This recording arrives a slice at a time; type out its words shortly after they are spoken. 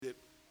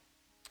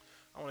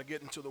to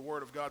get into the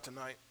Word of God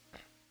tonight.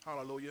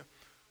 Hallelujah.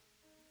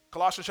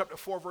 Colossians chapter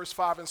 4, verse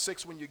 5 and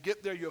 6. When you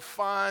get there, you'll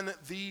find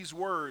these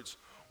words.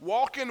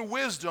 Walk in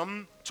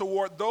wisdom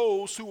toward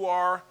those who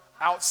are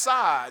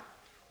outside,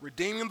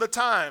 redeeming the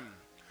time.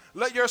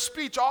 Let your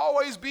speech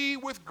always be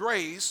with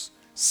grace,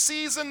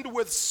 seasoned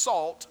with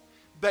salt,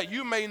 that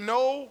you may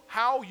know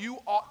how you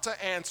ought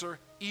to answer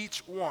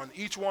each one.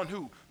 Each one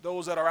who?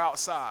 Those that are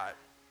outside.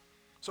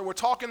 So we're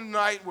talking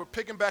tonight, we're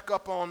picking back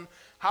up on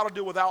how to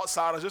deal with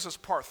outsiders. This is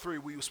part 3.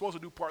 We were supposed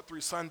to do part 3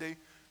 Sunday.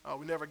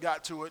 We never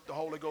got to it. The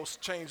Holy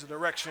Ghost changed the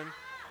direction.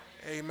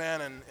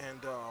 Amen. And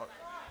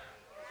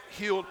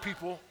healed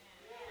people.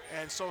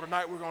 And so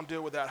tonight we're going to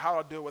deal with that,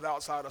 how to deal with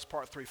outsiders,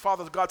 part 3.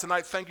 Father God,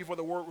 tonight, thank you for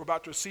the word we're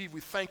about to receive.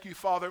 We thank you,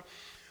 Father,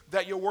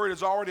 that your word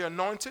is already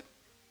anointed,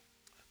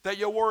 that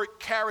your word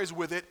carries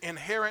with it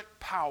inherent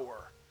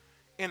power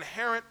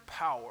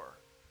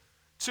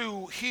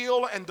to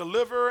heal and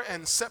deliver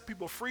and set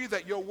people free,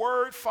 that your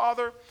word,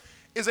 Father,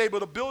 is able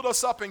to build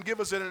us up and give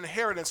us an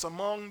inheritance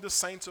among the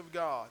saints of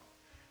God.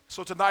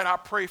 So tonight I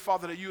pray,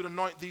 Father, that you would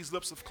anoint these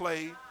lips of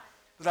clay,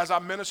 that as I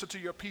minister to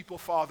your people,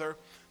 Father,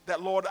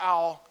 that, Lord,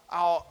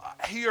 I'll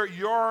hear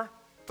your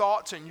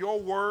thoughts and your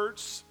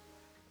words.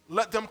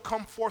 Let them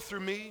come forth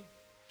through me.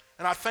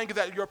 And I thank you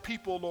that your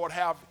people, Lord,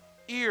 have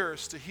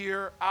ears to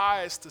hear,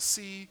 eyes to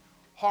see,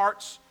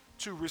 hearts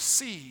to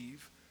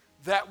receive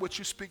that which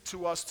you speak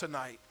to us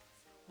tonight.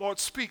 Lord,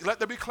 speak. Let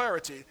there be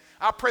clarity.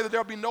 I pray that there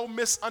will be no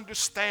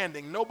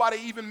misunderstanding, nobody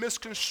even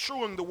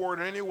misconstruing the word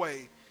in any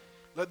way.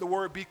 Let the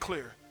word be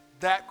clear.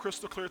 That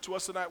crystal clear to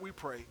us tonight, we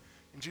pray.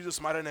 In Jesus'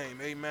 mighty name,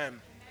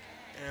 amen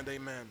and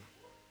amen.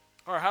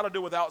 All right, how to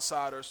deal with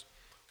outsiders,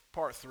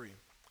 part 3.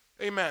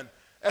 Amen.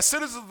 As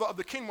citizens of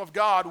the kingdom of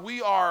God, we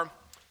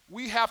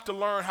have to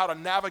learn how to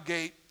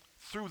navigate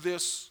through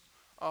this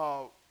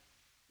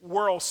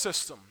world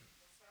system.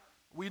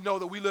 We know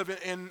that we live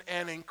in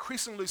an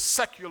increasingly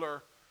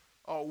secular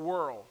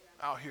world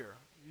out here.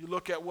 You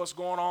look at what's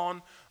going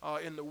on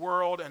in the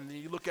world, and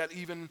you look at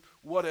even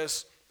what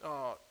has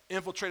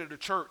infiltrated the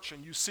church,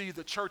 and you see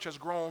the church has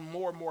grown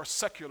more and more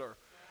secular.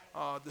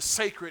 The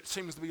sacred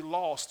seems to be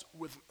lost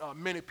with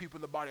many people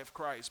in the body of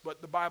Christ.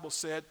 But the Bible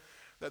said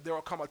that there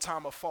will come a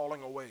time of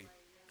falling away.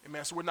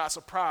 Amen. So we're not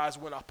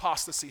surprised when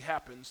apostasy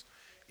happens,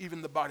 even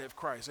in the body of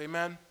Christ.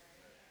 Amen.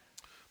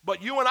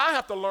 But you and I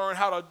have to learn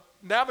how to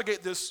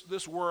navigate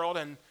this world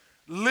and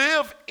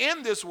live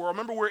in this world.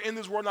 Remember, we're in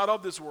this world, not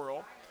of this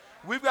world.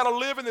 We've got to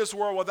live in this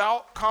world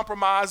without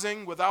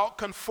compromising, without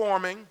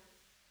conforming.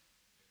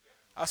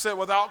 I said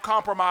without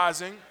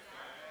compromising,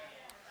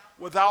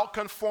 without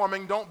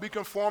conforming. Don't be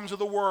conformed to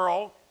the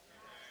world.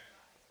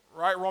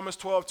 Right? Romans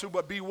 12:2.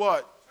 But be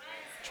what?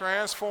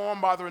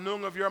 Transformed by the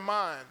renewing of your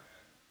mind.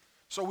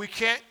 So we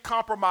can't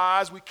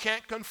compromise. We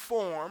can't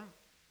conform.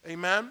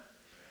 Amen.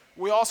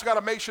 We also got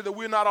to make sure that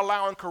we're not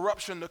allowing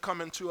corruption to come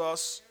into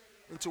us,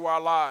 into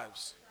our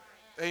lives.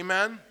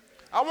 Amen.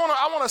 I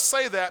want to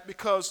say that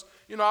because,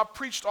 I've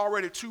preached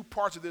already 2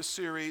 parts of this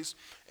series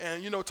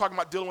and, talking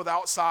about dealing with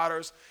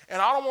outsiders.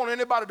 And I don't want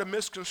anybody to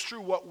misconstrue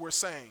what we're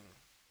saying.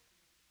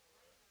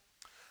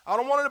 I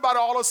don't want anybody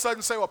all of a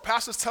sudden say, well,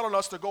 pastor's telling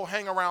us to go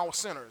hang around with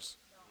sinners.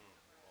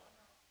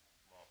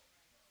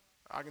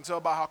 I can tell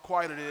by how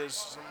quiet it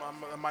is.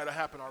 It might have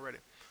happened already.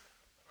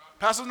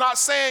 Pastor's not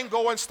saying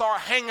go and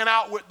start hanging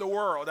out with the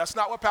world. That's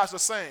not what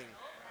pastor's saying.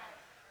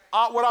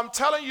 What I'm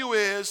telling you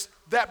is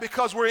that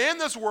because we're in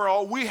this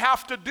world, we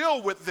have to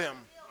deal with them.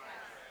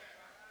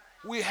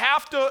 We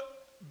have to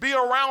be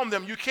around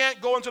them. You can't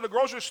go into the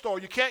grocery store.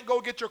 You can't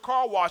go get your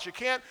car washed. You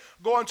can't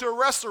go into a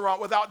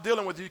restaurant without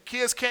dealing with you.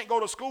 Kids can't go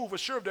to school for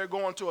sure if they're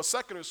going to a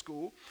secular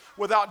school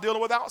without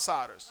dealing with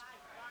outsiders.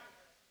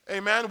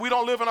 Amen. We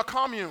don't live in a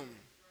commune.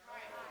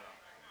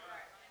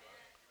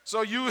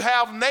 So you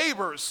have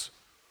neighbors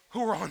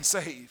who are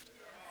unsaved.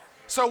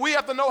 So we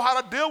have to know how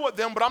to deal with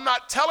them, but I'm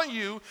not telling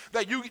you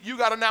that you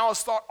got to now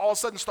all of a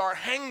sudden start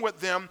hanging with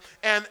them.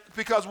 And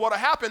because what will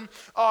happen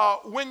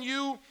when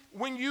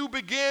you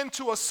begin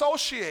to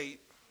associate,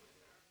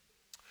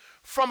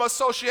 from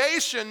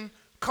association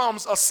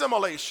comes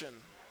assimilation.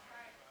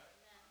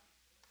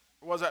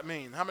 What does that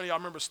mean? How many of y'all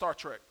remember Star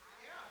Trek?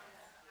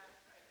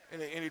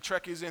 Any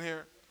Trekkies in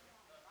here?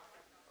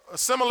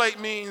 Assimilate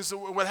means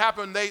what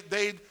happened.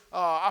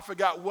 I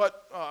forgot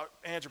what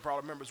Andrew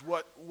probably remembers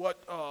what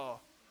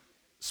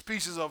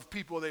species of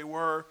people they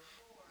were.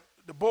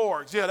 The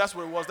Borgs. Yeah, that's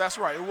what it was. That's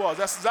right. It was.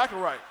 That's exactly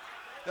right.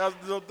 That's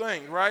the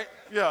thing, right?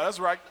 Yeah, that's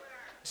right.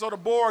 So the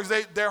Borgs,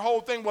 their whole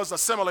thing was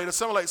assimilate.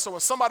 So when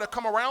somebody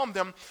come around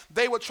them,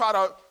 they would try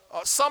to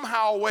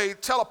somehow,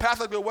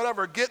 telepathically or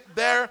whatever, get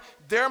their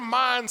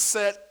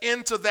mindset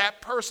into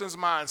that person's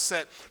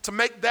mindset to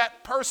make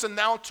that person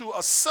now to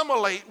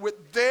assimilate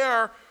with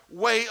their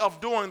way of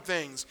doing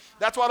things.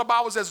 That's why the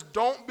Bible says,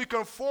 don't be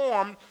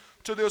conformed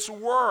to this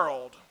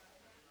world.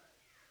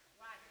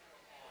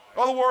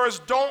 In other words,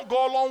 don't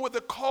go along with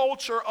the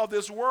culture of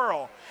this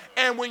world.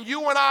 And when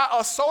you and I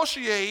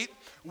associate,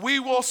 we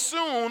will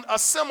soon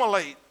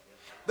assimilate.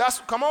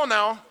 Come on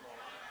now.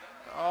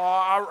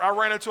 I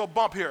ran into a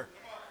bump here.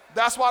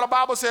 That's why the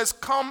Bible says,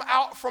 come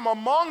out from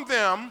among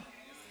them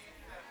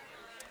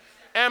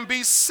and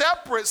be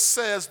separate,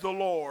 says the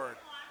Lord.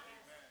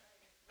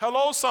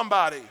 Hello,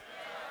 somebody.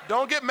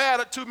 Don't get mad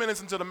at 2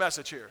 minutes into the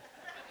message here.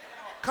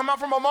 Come out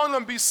from among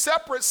them, be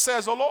separate,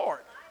 says the Lord.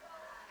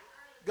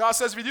 God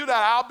says, if you do that,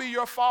 I'll be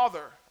your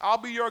father. I'll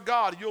be your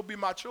God. You'll be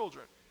my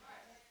children.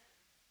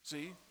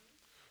 See?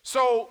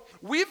 So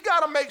we've got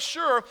to make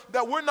sure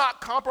that we're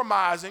not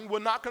compromising, we're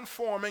not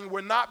conforming,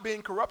 we're not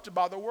being corrupted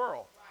by the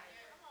world.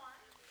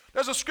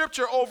 There's a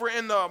scripture over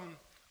in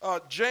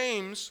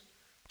James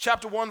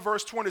chapter 1,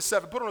 verse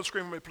 27. Put it on the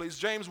screen for me, please.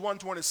 James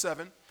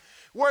 1:27,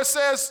 where it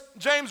says,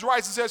 James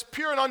writes, it says,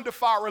 pure and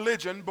undefiled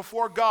religion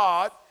before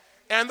God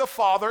and the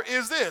Father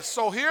is this.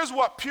 So here's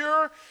what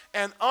pure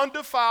and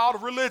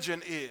undefiled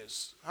religion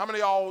is. How many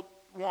of y'all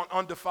want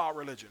undefiled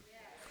religion?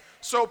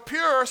 So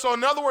pure, so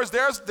in other words,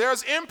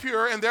 there's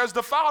impure and there's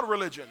defiled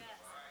religion.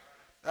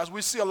 As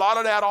we see a lot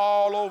of that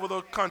all over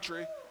the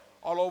country,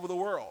 all over the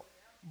world.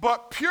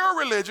 But pure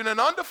religion and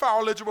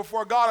undefiled religion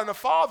before God and the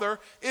Father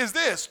is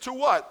this, to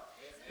what?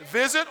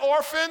 Visit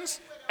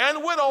orphans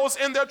and widows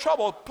in their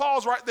trouble.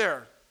 Pause right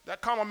there.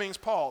 That comma means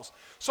pause.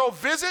 So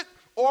visit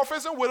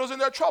orphans and widows in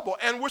their trouble.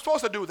 And we're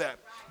supposed to do that.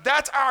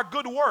 That's our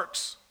good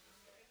works.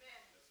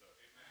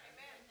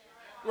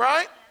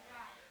 Right?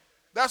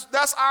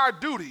 That's our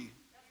duty.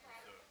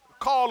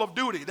 Call of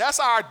duty. That's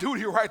our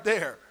duty right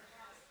there.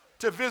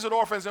 To visit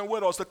orphans and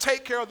widows, to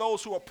take care of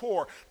those who are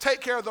poor,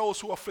 take care of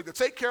those who are afflicted,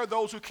 take care of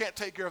those who can't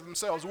take care of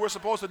themselves. We're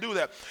supposed to do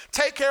that.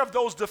 Take care of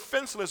those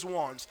defenseless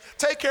ones.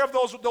 Take care of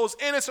those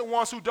innocent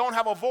ones who don't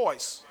have a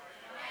voice.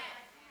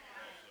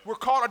 We're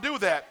called to do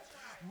that.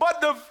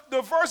 But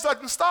the verse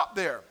doesn't stop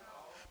there.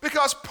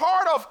 Because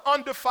part of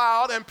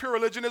undefiled and pure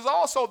religion is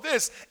also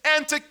this,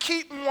 and to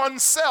keep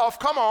oneself,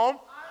 come on,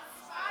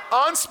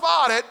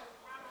 unspotted.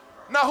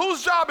 Now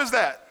whose job is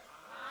that?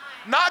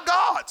 Not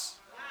God's.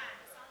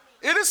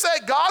 It is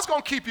said God's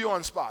going to keep you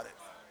unspotted.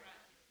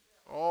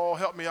 Oh,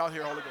 help me out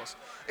here, Holy Ghost.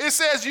 It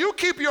says you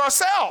keep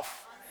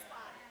yourself.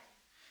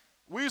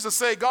 We used to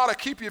say God will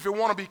keep you if you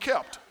want to be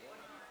kept.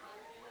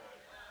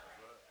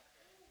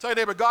 Tell your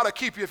neighbor, God will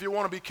keep you if you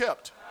want to be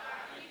kept.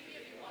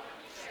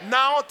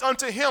 Now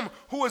unto him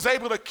who is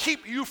able to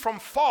keep you from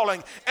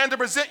falling and to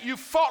present you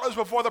faultless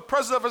before the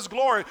presence of his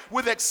glory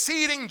with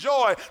exceeding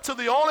joy, to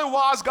the only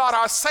wise God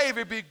our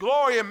Savior be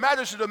glory and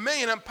majesty,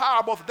 dominion and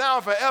power both now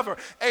and forever.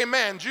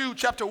 Amen. Jude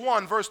chapter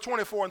 1 verse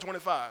 24 and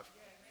 25.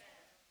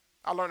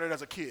 I learned it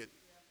as a kid.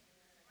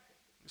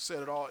 You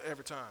said it all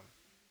every time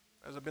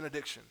as a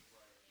benediction.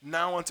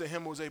 Now unto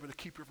him who is able to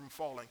keep you from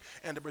falling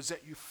and to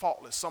present you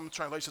faultless. Some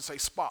translations say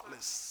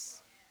spotless.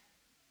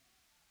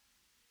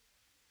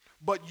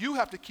 But you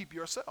have to keep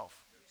yourself.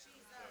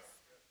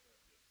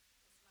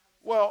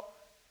 Well,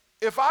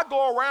 if I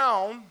go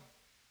around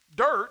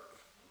dirt,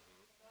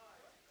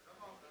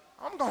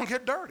 I'm going to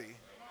get dirty.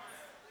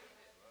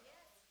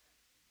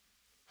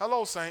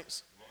 Hello,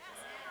 saints.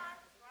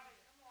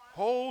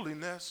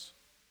 Holiness.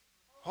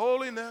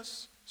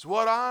 Holiness is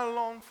what I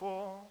long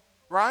for.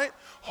 Right?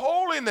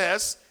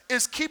 Holiness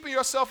is keeping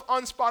yourself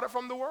unspotted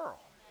from the world.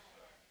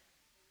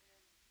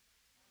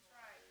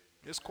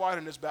 It's quiet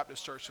in this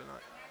Baptist church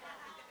tonight.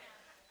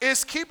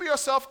 It's keeping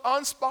yourself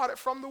unspotted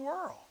from the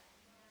world.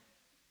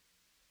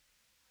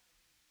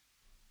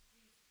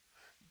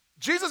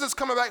 Jesus is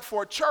coming back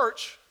for a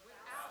church.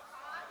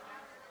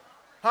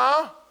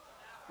 Huh?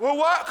 Well,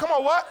 what? Come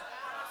on, what?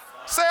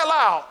 Say it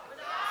loud.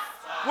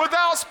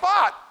 Without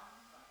spot.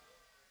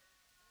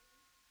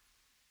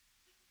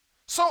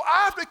 So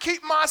I have to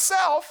keep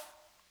myself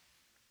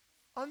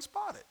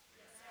unspotted.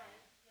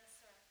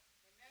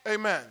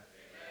 Amen.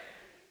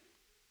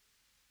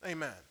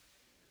 Amen.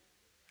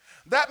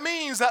 That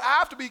means that I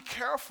have to be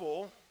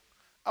careful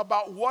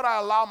about what I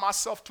allow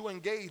myself to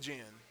engage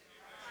in.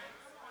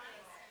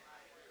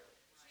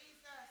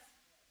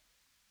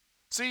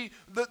 See,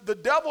 the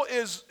devil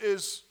is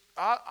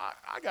I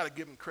got to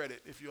give him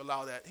credit if you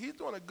allow that. He's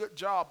doing a good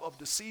job of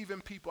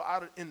deceiving people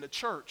out in the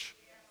church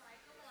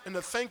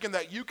into thinking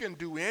that you can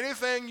do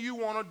anything you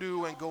want to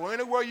do and go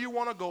anywhere you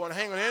want to go and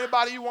hang with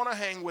anybody you want to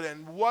hang with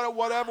and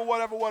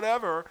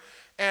whatever,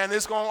 and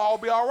it's going to all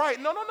be all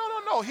right.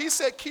 No. He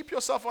said keep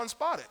yourself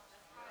unspotted.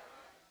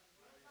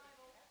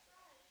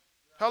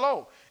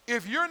 Hello.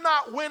 If you're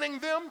not winning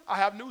them, I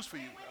have news for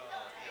you.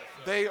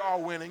 They are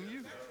winning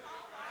you.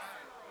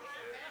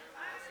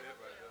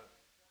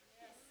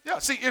 Yeah,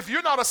 see, if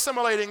you're not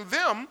assimilating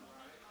them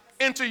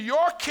into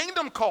your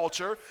kingdom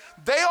culture,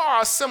 they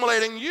are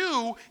assimilating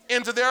you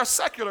into their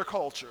secular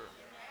culture.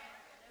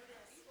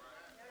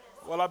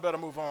 Well, I better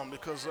move on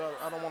because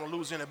I don't want to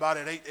lose anybody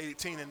at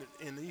 8:18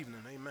 in the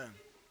evening. Amen.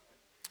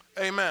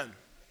 Amen.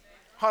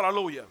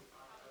 Hallelujah.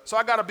 So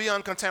I got to be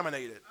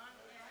uncontaminated.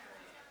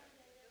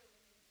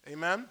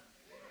 Amen.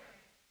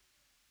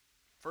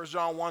 1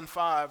 John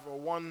 1:5 or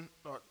 1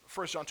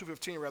 John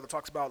 2:15 rather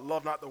talks about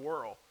love not the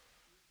world.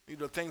 These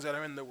are the things that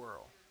are in the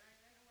world.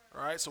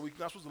 All right, so we're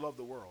not supposed to love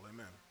the world.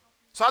 Amen.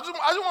 So I just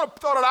want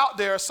to throw that out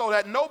there so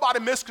that nobody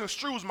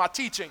misconstrues my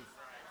teaching.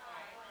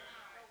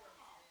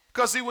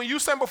 Because see, when you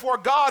stand before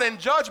God in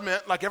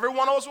judgment, like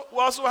everyone else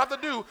will have to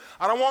do,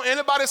 I don't want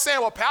anybody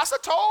saying, well, Pastor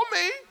told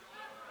me.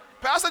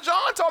 Pastor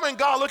John told me, and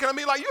God looking at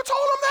me like, you told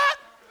him that?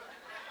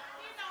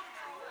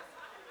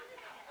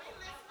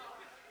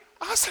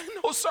 I say,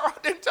 no, sir, I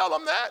didn't tell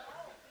him that.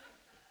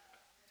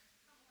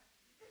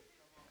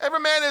 Every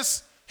man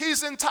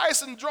he's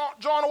enticed and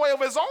drawn away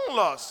of his own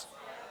lust.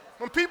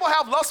 When people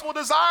have lustful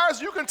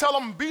desires, you can tell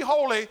them, be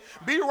holy,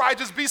 be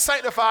righteous, be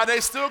sanctified.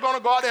 They're still going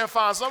to go out there and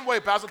find some way.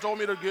 Pastor told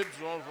me to get,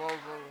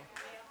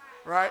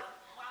 right?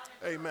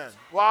 Amen.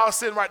 Well, I was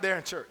sitting right there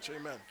in church.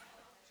 Amen.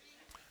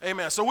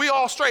 Amen. So we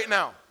all straight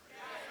now.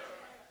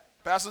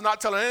 Pastor's not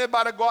telling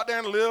anybody to go out there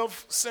and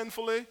live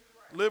sinfully,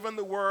 live in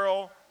the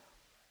world,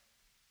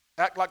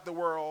 act like the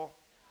world.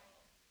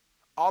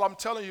 All I'm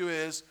telling you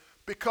is,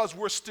 because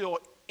we're still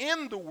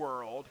in the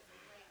world,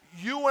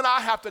 you and I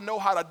have to know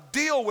how to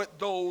deal with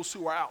those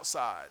who are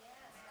outside.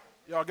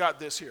 Y'all got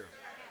this here.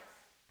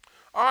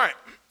 All right.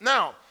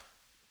 Now,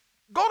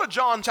 go to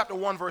John chapter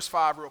 1, verse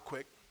 5 real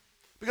quick.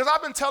 Because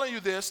I've been telling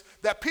you this,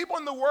 that people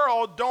in the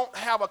world don't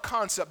have a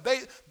concept.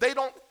 They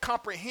don't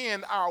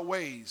comprehend our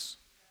ways.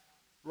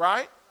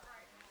 Right?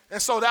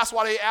 And so that's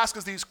why they ask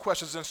us these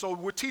questions. And so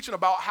we're teaching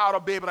about how to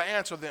be able to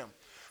answer them.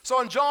 So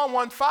in John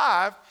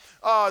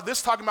 1:5,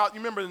 this talking about,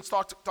 you remember it's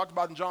talked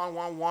about in John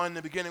 1:1, in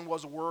the beginning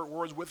was the Word,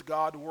 words with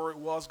God, the Word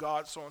was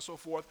God, so on and so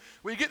forth.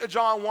 When you get to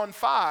John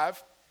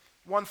 1:5,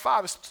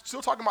 it's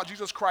still talking about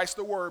Jesus Christ,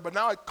 the Word, but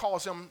now it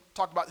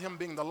talk about him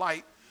being the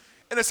light.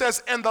 And it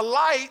says, and the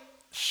light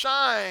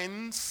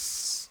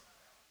shines,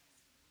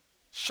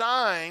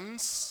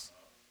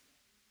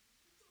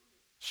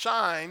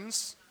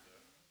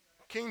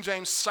 King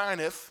James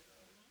shineth,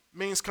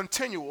 means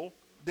continual,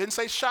 didn't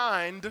say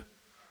shined.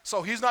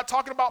 So he's not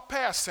talking about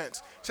past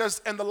tense. It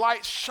says, and the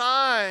light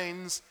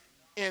shines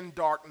in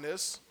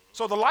darkness.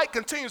 So the light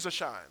continues to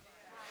shine.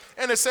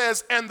 And it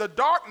says, and the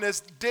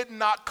darkness did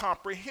not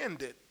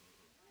comprehend it.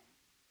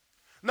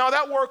 Now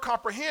that word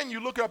comprehend, you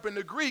look up in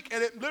the Greek,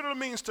 and it literally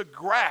means to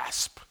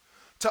grasp,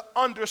 to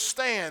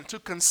understand, to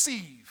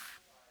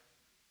conceive.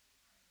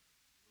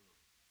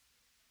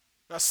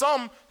 Now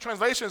some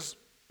translations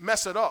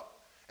mess it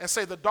up and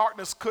say the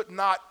darkness could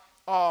not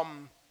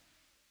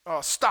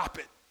stop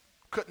it,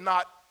 could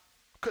not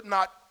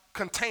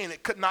contain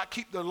it, could not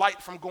keep the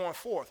light from going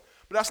forth.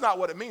 But that's not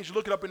what it means. You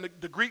look it up in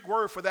the Greek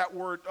word for that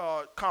word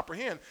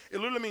comprehend. It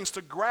literally means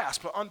to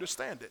grasp, to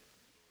understand it.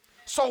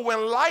 So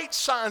when light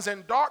shines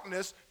in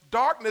darkness,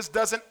 darkness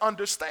doesn't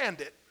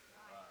understand it.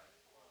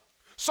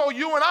 So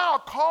you and I are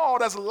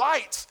called as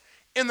lights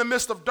in the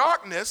midst of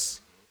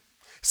darkness,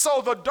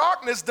 so the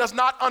darkness does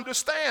not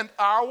understand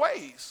our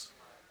ways.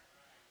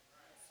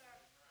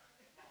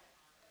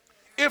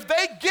 If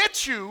they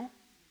get you,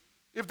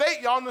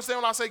 y'all understand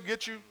when I say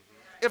get you?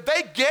 If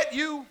they get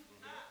you,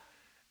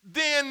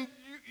 then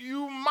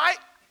you might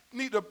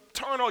need to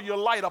turn on your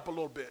light up a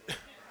little bit.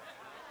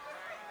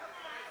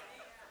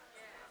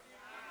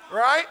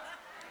 Right?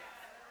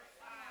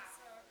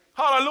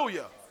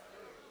 Hallelujah.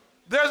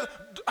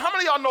 How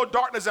many of y'all know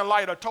darkness and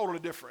light are totally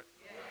different?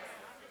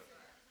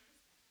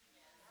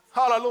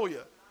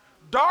 Hallelujah.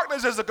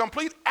 Darkness is a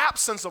complete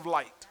absence of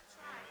light.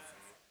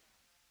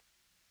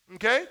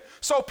 Okay?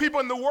 So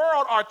people in the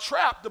world are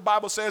trapped, the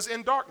Bible says,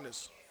 in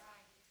darkness.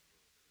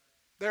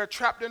 They're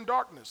trapped in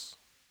darkness.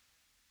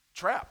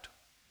 Trapped.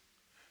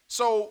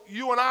 So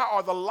you and I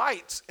are the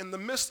lights in the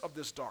midst of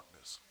this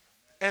darkness.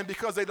 And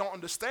because they don't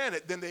understand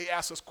it, then they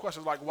ask us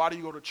questions like, why do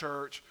you go to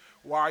church?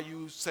 Why are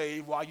you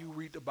saved? Why you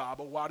read the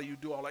Bible? Why do you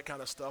do all that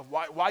kind of stuff?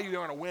 Why are you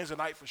there on a Wednesday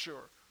night for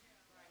sure?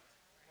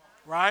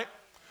 Right?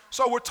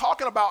 So we're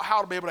talking about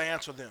how to be able to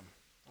answer them.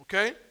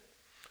 Okay?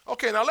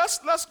 Okay, now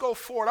let's go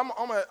forward. I'm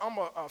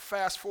gonna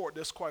fast forward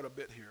this quite a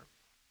bit here.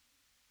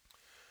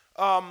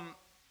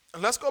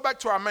 Let's go back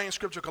to our main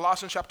scripture,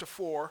 Colossians chapter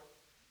 4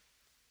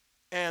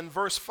 and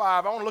verse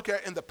 5. I want to look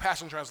at it in the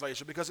Passion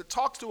Translation because it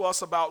talks to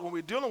us about when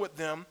we're dealing with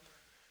them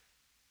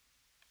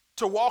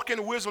to walk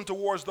in wisdom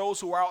towards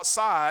those who are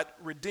outside,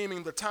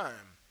 redeeming the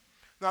time.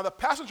 Now the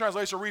Passion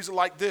Translation reads it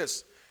like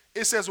this.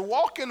 It says,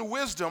 walk in the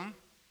wisdom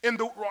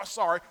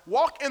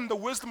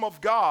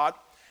of God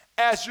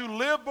as you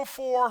live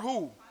before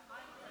who?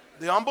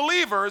 The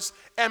unbelievers,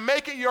 and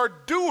make it your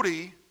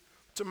duty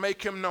to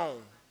make him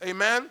known.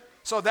 Amen?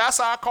 So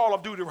that's our call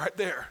of duty right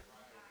there.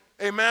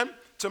 Amen?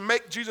 To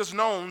make Jesus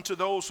known to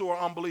those who are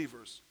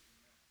unbelievers.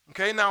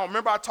 Okay, now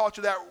remember I taught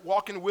you that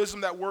walk in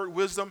wisdom, that word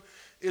wisdom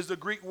is the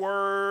Greek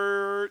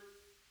word,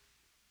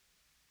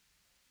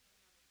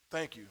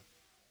 thank you,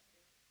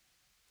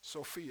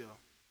 Sophia.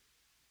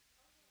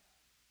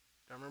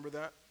 You remember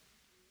that?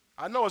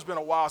 I know it's been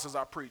a while since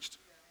I preached.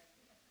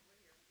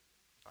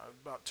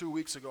 About 2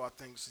 weeks ago, I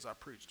think, since I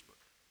preached.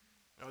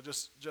 But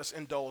just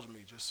indulge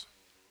me. Just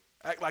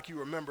act like you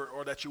remember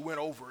or that you went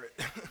over it.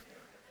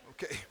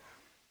 Okay.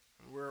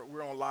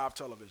 We're on live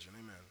television.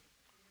 Amen.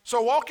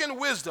 So walk in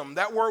wisdom.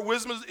 That word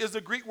wisdom is the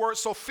Greek word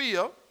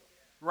Sophia,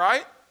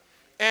 right?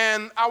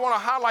 And I want to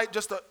highlight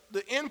just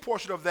the end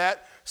portion of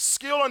that.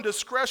 skill and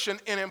discretion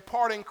in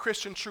imparting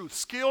Christian truth.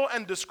 Skill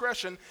and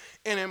discretion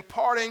in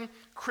imparting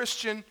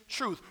Christian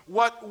truth.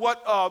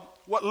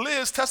 What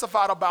Liz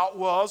testified about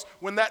was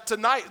when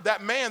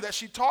that man that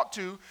she talked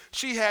to,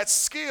 she had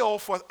skill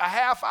for a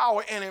half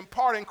hour in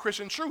imparting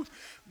Christian truth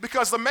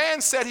because the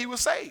man said he was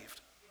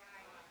saved.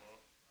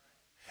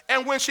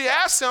 And when she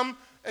asked him,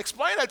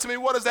 explain that to me,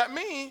 what does that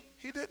mean?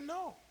 He didn't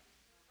know.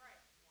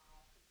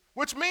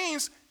 Which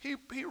means he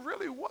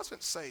really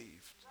wasn't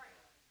saved.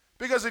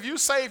 Because if you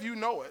saved, you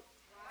know it.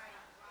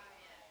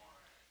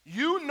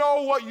 You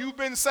know what you've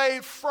been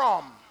saved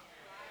from.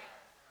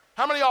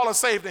 How many of y'all are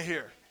saved in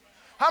here?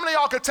 How many of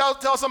y'all could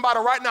tell somebody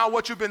right now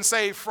what you've been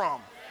saved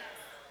from?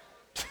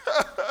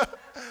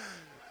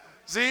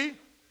 See?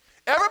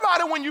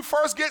 Everybody, when you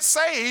first get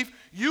saved,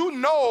 you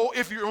know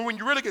when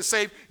you really get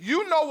saved,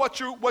 you know what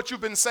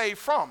you've been saved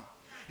from.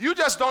 You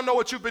just don't know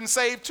what you've been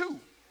saved to.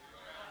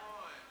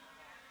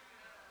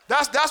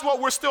 That's what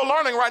we're still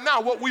learning right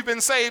now, what we've been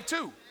saved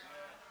to.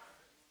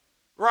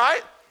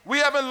 Right? We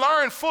haven't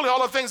learned fully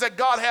all the things that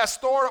God has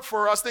stored up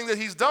for us, things that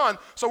he's done,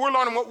 so we're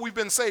learning what we've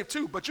been saved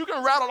to. But you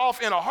can rattle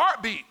off in a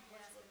heartbeat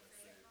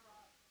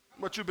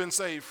what you've been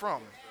saved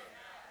from.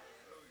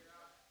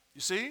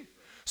 You see?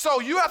 So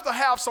you have to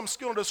have some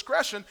skill and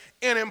discretion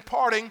in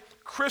imparting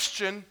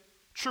Christian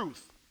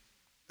truth.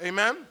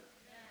 Amen?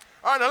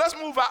 All right, now let's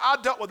move. I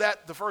dealt with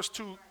that the first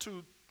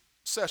two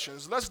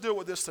sessions. Let's deal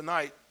with this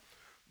tonight.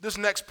 This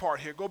next part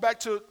here. Go back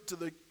to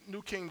the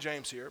New King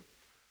James here.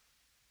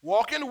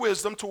 Walk in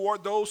wisdom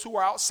toward those who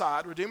are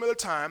outside, redeeming the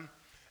time.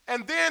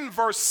 And then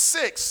verse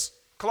 6,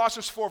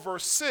 Colossians 4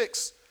 verse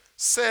 6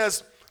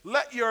 says,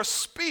 let your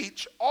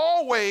speech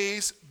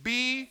always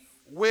be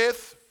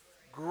with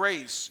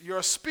grace.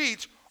 Your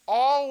speech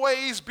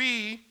always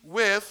be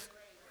with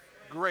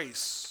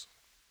grace.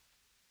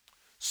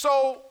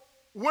 So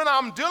when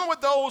I'm dealing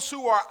with those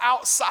who are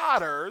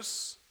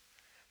outsiders,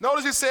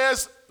 notice he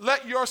says,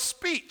 let your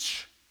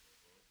speech.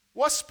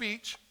 What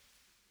speech?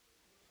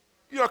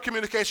 Your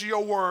communication,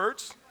 your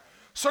words.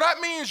 So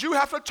that means you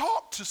have to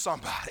talk to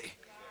somebody.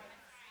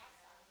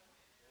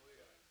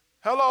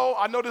 Hello,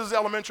 I know this is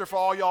elementary for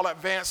all y'all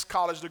advanced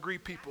college degree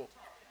people,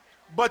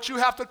 but you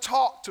have to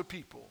talk to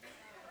people.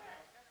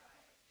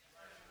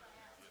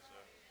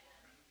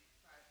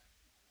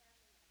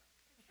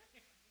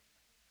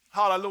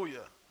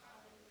 Hallelujah.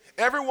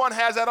 Everyone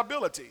has that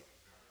ability.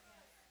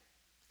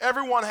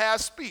 Everyone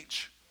has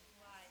speech.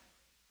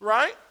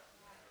 Right?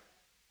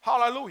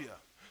 Hallelujah.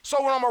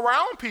 So when I'm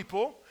around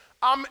people,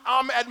 I'm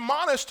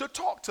admonished to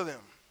talk to them.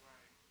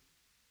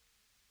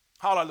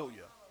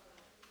 Hallelujah.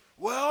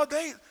 Well,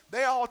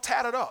 they all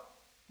tatted up.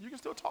 You can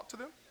still talk to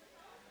them.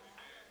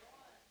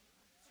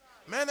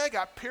 Man, they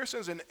got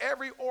piercings in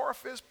every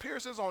orifice,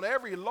 piercings on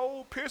every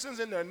lobe,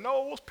 piercings in their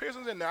nose,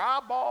 piercings in their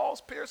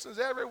eyeballs, piercings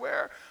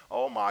everywhere.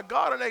 Oh my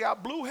God, and they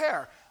got blue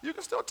hair. You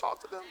can still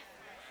talk to them.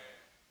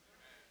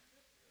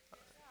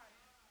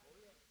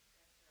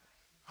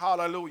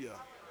 Hallelujah.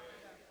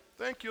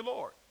 Thank you,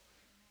 Lord.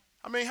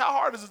 I mean, how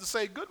hard is it to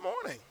say good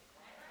morning?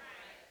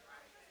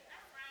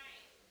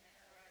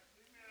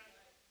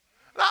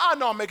 Now, I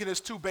know I'm making this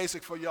too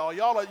basic for y'all.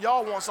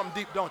 Y'all want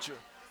something deep, don't you?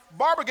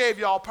 Barbara gave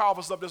y'all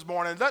powerful stuff this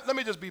morning. Let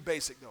me just be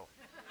basic, though.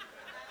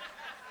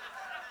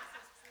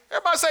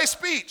 Everybody say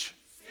speech.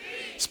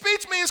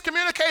 Speech means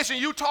communication,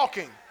 you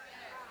talking.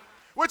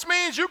 Which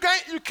means you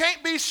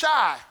can't be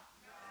shy.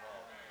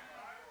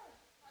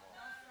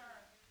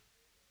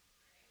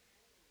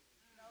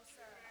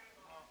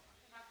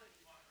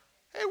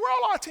 Hey, where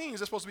all our teens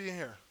that's supposed to be in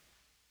here?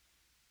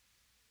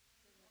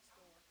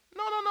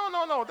 No.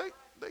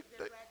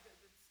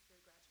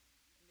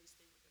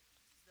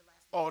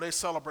 Oh, they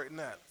celebrating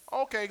that.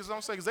 Okay, because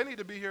I'm saying they need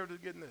to be here to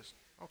get in this.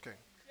 Okay.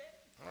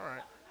 All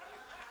right.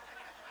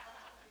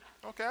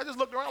 Okay, I just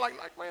looked around like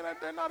man,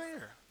 they're not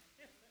here.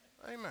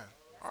 Amen.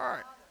 All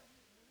right.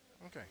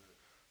 Okay.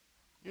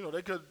 You know,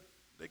 they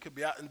could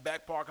be out in the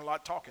back parking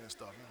lot talking and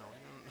stuff, you know.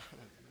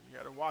 You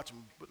got to watch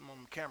them, put them on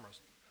the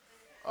cameras.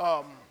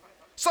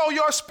 So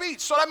your speech,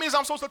 so that means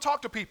I'm supposed to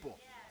talk to people.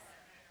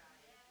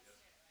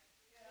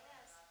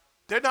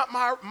 They're not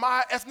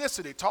my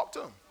ethnicity. Talk to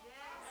them.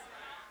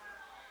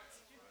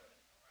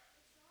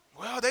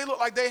 Well, they look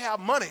like they have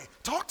money.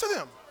 Talk to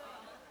them.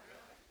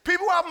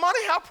 People who have money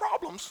have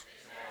problems.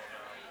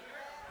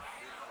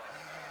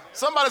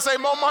 Somebody say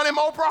more money,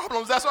 more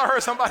problems. That's what I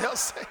heard somebody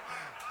else say.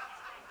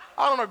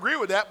 I don't agree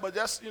with that, but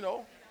that's, you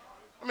know.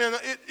 I mean,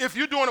 if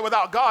you're doing it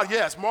without God,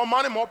 yes, more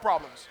money, more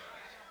problems.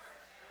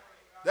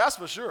 That's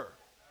for sure.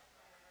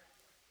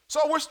 So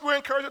we're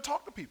encouraged to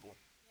talk to people.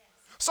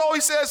 So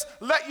he says,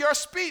 let your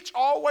speech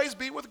always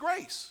be with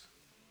grace.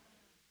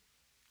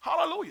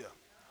 Hallelujah.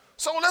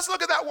 So let's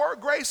look at that word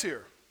grace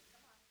here.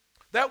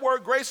 That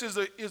word grace is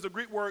the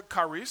Greek word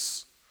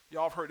charis.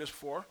 Y'all have heard this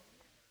before,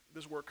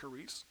 this word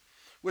charis,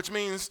 which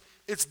means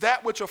it's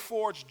that which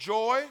affords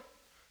joy,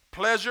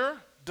 pleasure,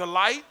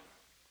 delight,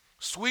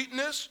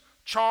 sweetness,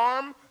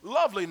 charm,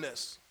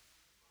 loveliness.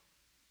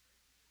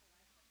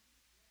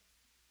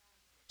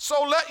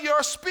 So let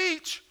your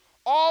speech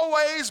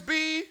always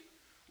be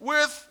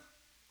with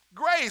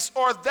grace,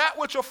 or that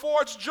which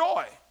affords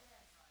joy.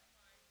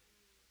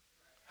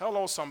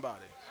 Hello,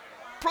 somebody.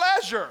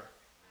 Pleasure,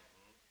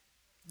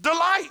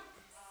 delight,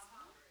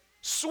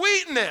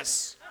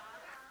 sweetness,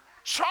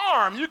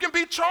 charm. You can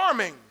be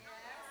charming.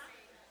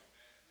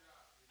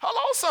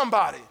 Hello,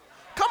 somebody.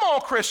 Come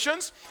on,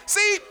 Christians.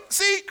 See,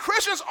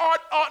 Christians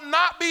ought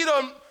not be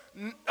the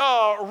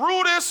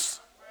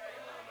rudest,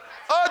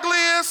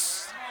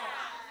 ugliest,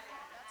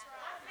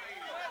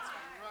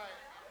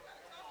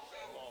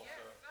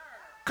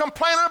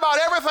 complaining about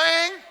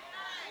everything,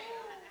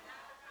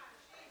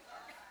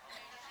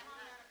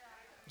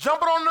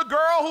 jumping on the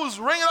girl who's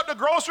ringing up the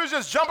groceries,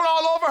 just jumping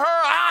all over her.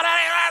 That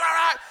ain't right, all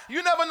right.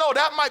 You never know.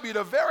 That might be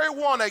the very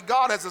one that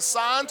God has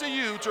assigned to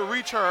you to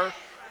reach her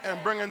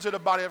and bring her into the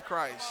body of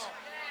Christ.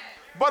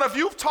 But if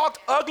you've talked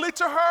ugly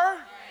to her,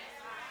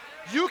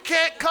 you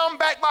can't come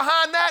back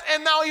behind that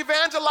and now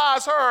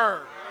evangelize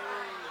her.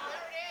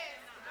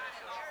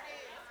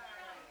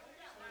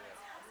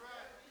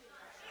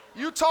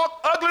 You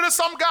talk ugly to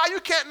some guy, you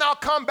can't now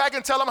come back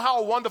and tell him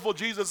how wonderful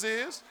Jesus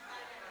is.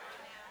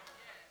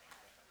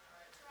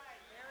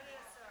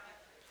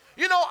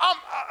 You know,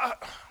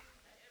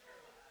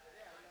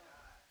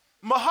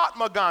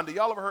 Mahatma Gandhi.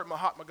 Y'all ever heard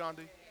Mahatma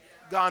Gandhi?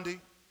 Gandhi.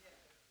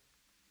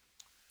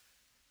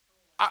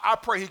 I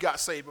pray he got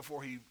saved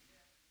before he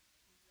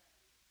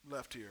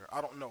left here.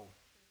 I don't know.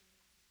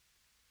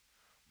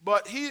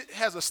 But he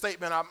has a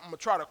statement. I'm going to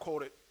try to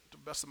quote it to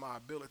the best of my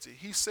ability.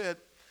 He said,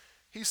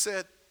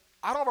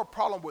 I don't have a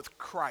problem with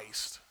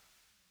Christ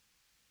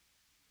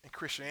and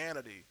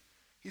Christianity.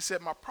 He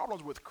said, my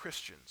problem's with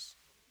Christians.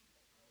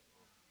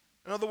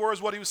 In other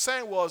words, what he was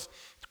saying was,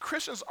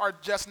 Christians are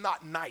just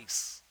not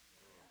nice.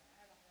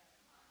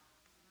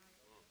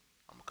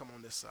 I'm going to come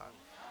on this side.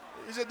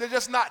 He said, they're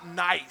just not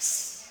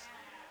nice.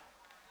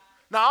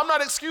 Now, I'm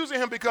not excusing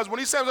him because when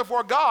he stands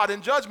before God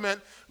in judgment,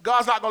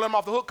 God's not going to let him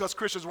off the hook because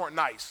Christians weren't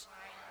nice.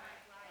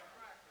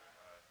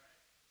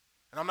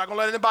 And I'm not going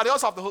to let anybody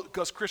else off the hook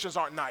because Christians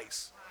aren't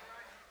nice.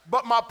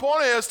 But my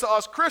point is, to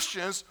us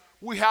Christians,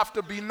 we have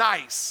to be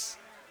nice.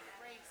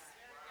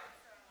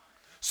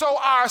 So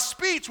our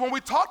speech, when we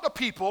talk to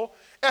people,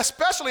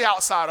 especially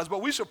outsiders,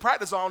 but we should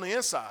practice on the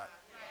inside.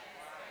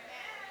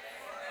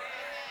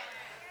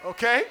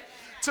 Okay?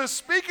 To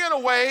speak in a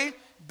way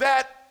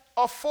that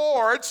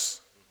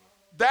affords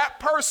that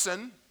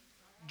person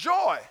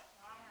joy.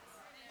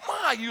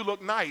 My, you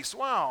look nice.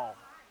 Wow.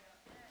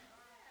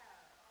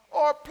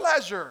 Or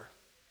pleasure.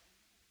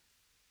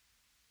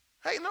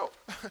 Hey, no,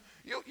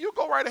 you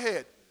go right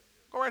ahead.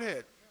 Go right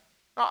ahead.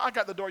 I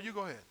got the door. You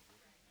go ahead.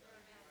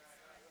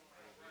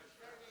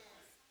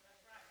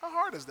 How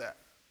hard is that?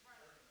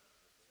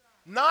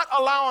 Not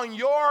allowing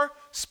your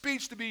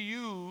speech to be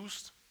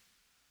used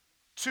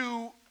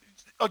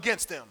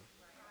against them.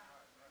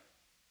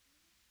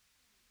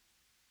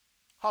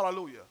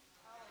 Hallelujah.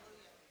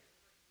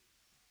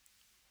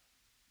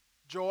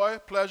 Joy,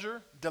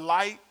 pleasure,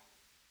 delight,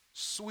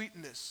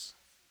 sweetness.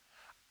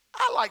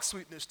 I like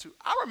sweetness too.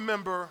 I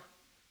remember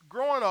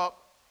growing up,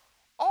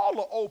 all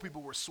the old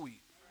people were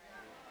sweet.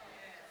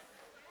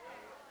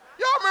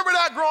 Y'all remember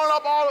that growing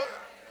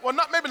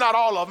up? Maybe not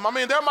all of them. I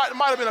mean, there might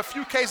have been a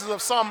few cases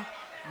of some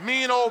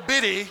mean old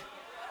biddy.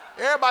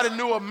 Everybody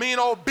knew a mean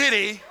old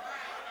biddy.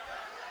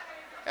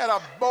 Had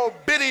a old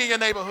biddy in your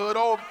neighborhood.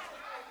 A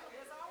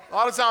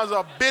lot of times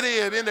a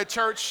biddy in the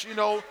church,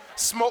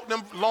 smoked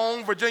them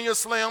long Virginia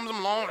Slims,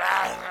 them long.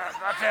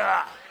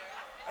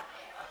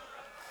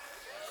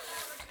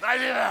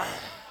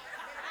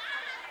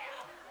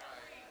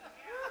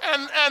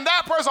 And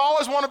that person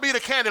always want to be the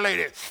candy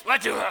lady.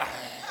 What you?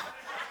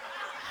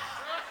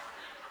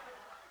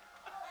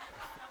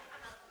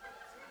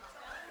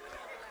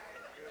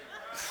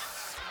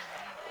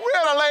 We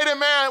had a lady,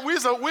 man. We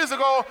used to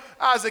go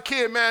as a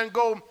kid, man.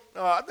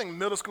 I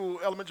think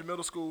elementary,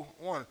 middle school,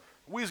 one.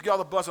 We used to get on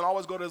the bus and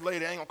always go to this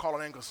lady. I ain't gonna call her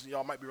name because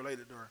y'all might be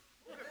related to her.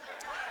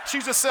 She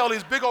used to sell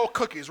these big old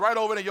cookies right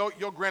over in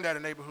your granddaddy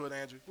neighborhood,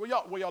 Andrew. Where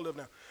y'all live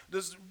now?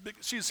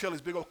 She used to sell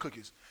these big old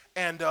cookies,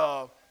 and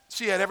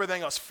she had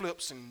everything else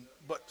flips,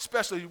 but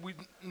especially we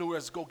knew where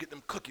to go get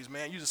them cookies,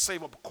 man. You just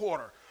save up a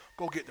quarter,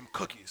 go get them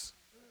cookies.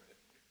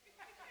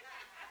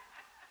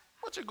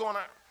 What you going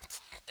on?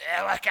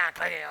 Yeah, what kind of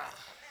cookie?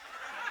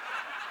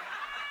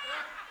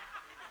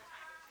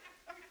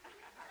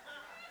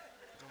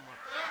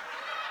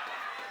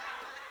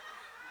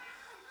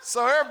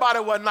 So everybody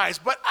was nice,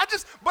 but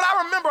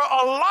I remember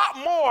a lot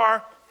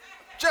more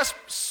just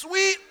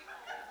sweet,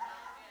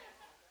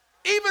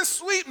 even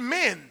sweet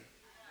men.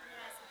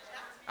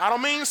 I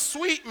don't mean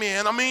sweet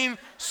men, I mean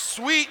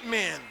sweet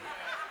men.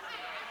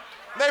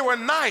 They were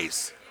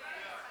nice.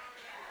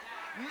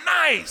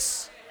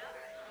 Nice.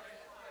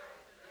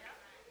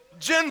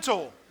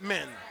 Gentle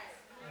men.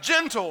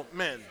 Gentle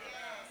men.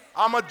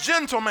 I'm a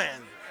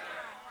gentleman.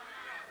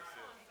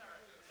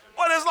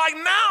 But it's like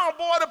now,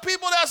 boy, the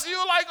people that's you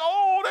like,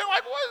 oh, they're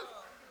like, what?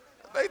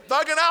 They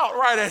thugging out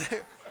right at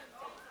it.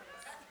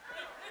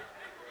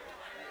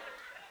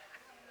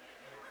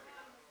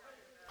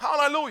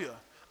 Hallelujah.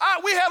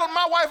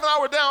 My wife and I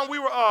were down. We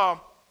were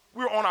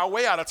We were on our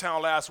way out of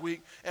town last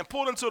week and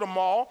pulled into the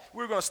mall.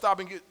 We were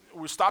stopping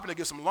to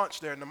get some lunch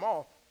there in the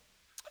mall.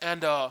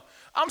 And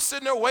I'm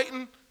sitting there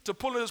waiting to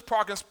pull in this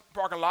parking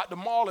lot. The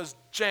mall is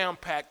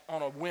jam-packed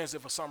on a Wednesday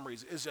for some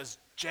reason. It's just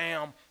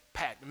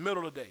jam-packed in the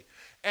middle of the day.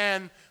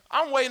 And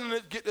I'm waiting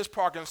to get this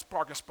parking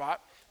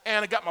spot.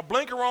 And I got my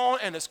blinker on,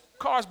 and this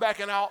car's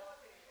backing out.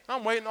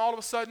 I'm waiting. All of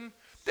a sudden,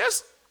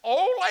 this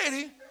old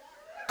lady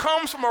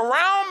comes from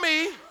around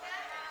me.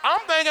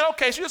 I'm thinking,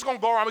 okay, she's just going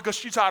to go around me because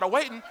she's tired of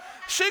waiting.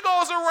 She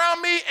goes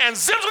around me and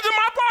zips into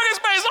my parking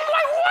space. I'm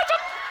like, what the?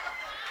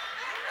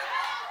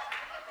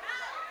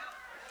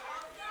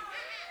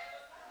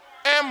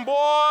 And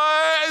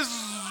boys.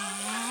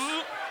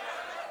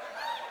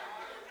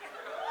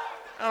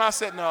 And I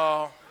said,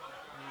 no.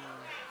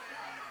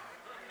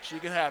 She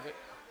can have it.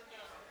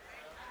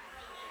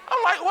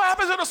 I'm like, what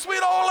happens to the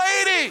sweet old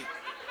lady?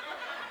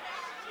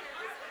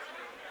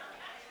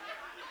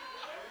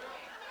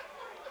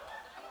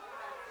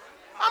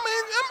 I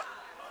mean,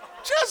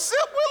 just zip.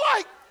 We're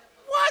like,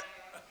 what?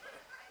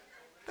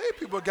 They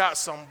people got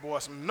some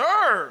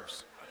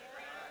nerves.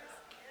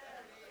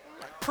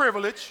 Like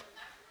privilege.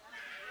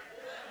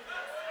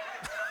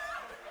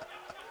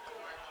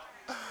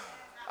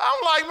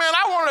 I'm like, man,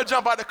 I wanted to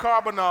jump out the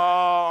car, but no,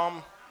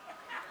 I'm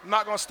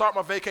not going to start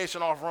my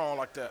vacation off wrong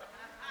like that.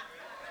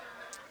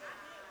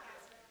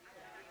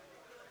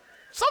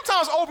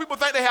 Sometimes old people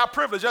think they have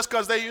privilege just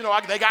because they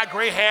got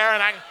gray hair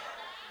and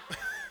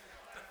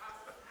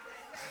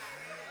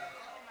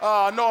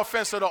no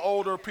offense to the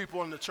older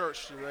people in the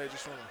church today.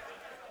 Just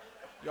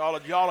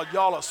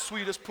y'all are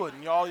sweet as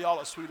pudding. Y'all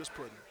are sweet as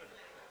pudding.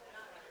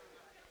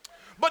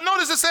 But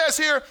notice it says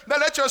here that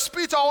let your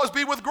speech always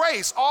be with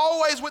grace,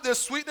 always with this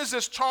sweetness,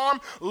 this charm,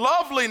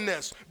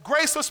 loveliness,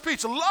 grace of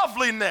speech,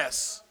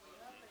 loveliness.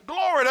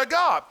 Glory to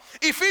God.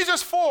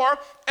 Ephesians 4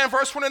 and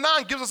verse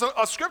 29 gives us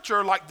a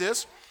scripture like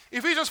this.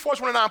 Ephesians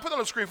 4:29, put it on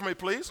the screen for me,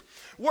 please.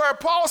 Where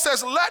Paul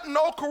says, let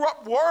no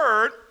corrupt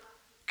word,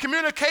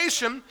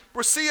 communication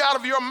proceed out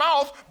of your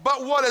mouth,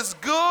 but what is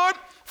good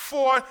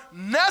for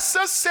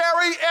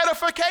necessary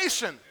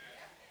edification.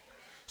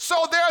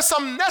 So there's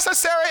some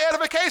necessary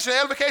edification.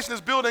 Edification is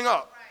building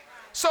up.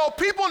 So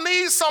people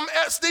need some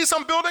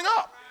building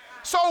up.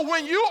 So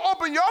when you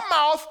open your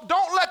mouth,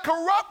 don't let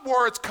corrupt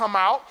words come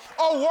out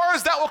or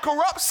words that will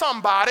corrupt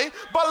somebody,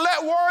 but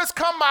let words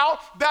come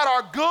out that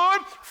are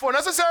good for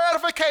necessary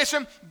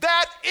edification,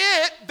 that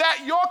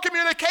your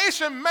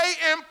communication may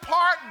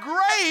impart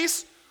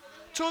grace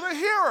to the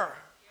hearer.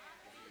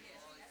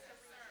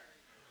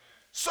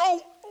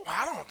 So,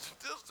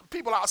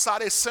 people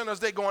outside, they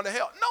sinners, they going to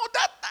hell. No,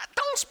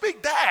 don't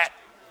speak that.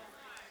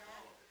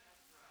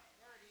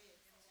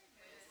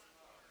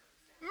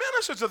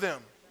 Minister to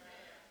them.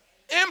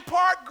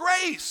 Impart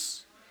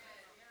grace.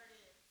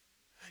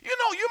 You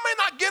may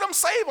not get them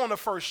saved on the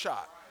first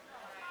shot.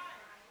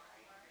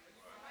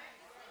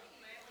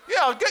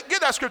 Yeah,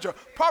 get that scripture.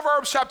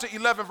 Proverbs chapter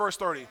 11, verse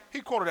 30.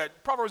 He quoted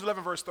that. Proverbs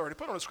 11, verse 30.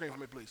 Put it on the screen for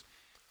me, please.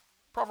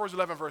 Proverbs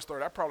 11, verse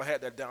 30. I probably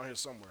had that down here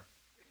somewhere.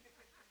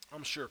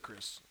 I'm sure,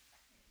 Chris.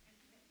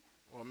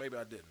 Well, maybe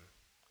I didn't.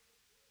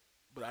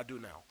 But I do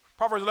now.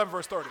 Proverbs 11,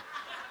 verse 30.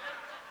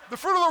 The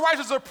fruit of the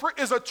righteous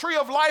is a tree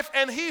of life,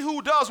 and he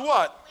who does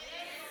what?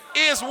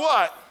 Is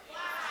what?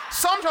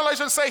 Some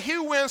translations say he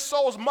who wins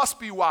souls must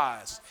be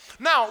wise.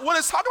 Now, when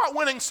it's talking about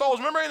winning souls,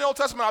 remember in the Old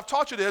Testament, I've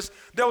taught you this,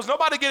 there was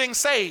nobody getting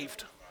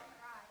saved.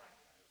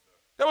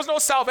 There was no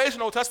salvation in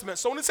the Old Testament.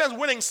 So when he says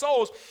winning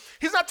souls,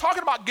 he's not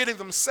talking about getting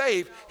them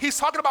saved. He's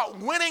talking about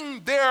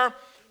winning their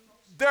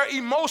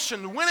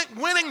emotion,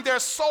 winning their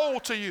soul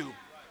to you.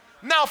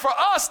 Now, for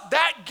us,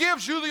 that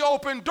gives you the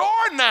open door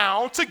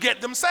now to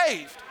get them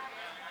saved.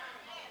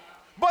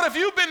 But if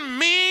you've been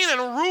mean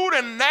and rude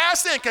and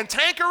nasty and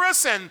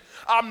cantankerous and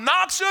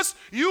obnoxious,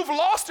 you've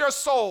lost your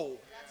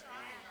soul.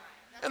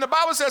 And the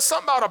Bible says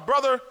something about a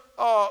brother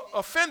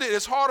offended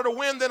is harder to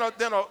win than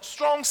a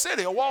strong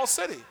city, a walled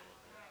city.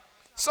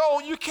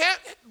 So you can't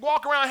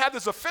walk around and have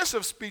this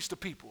offensive speech to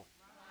people.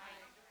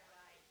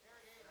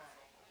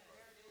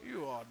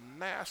 You are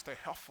nasty,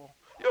 helpful.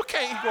 You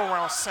can't go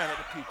around saying it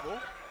to people.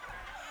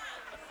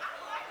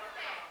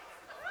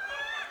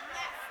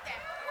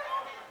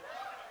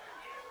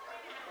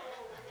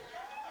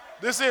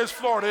 This is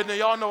Florida, isn't it?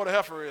 Y'all know what a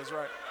heifer is,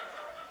 right?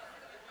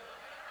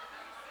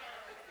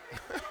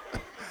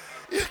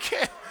 You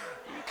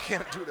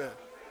can't do that.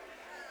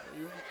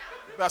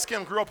 Pastor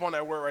Kim grew up on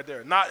that word right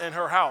there. Not in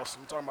her house.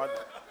 I'm talking about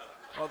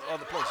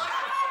other places.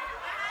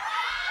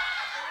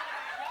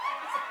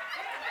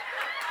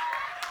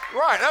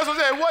 Right, that's what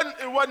I'm saying.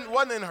 It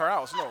wasn't in her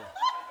house, no. No.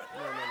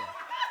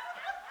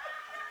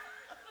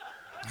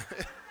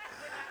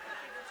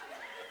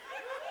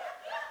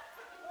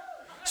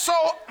 So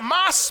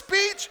my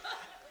speech,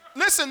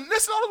 listen to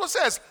what it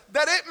says,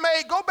 that it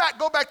may, go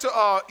back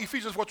to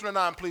Ephesians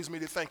 4:29, please,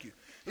 media, thank you.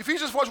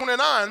 Ephesians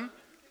 4:29,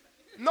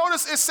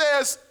 notice it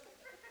says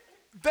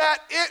that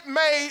it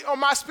may, or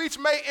my speech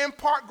may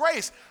impart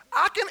grace.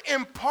 I can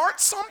impart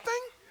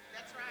something?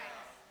 That's right.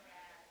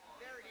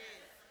 There it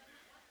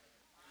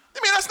is. I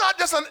mean, that's not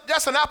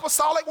just an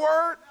apostolic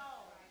word.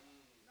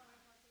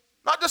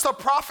 Not just a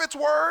prophet's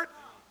word.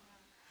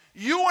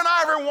 You and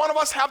I, every one of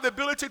us, have the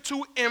ability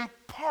to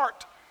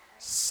impart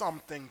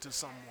something to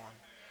someone.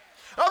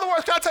 In other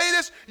words, can I tell you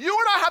this? You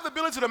and I have the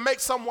ability to make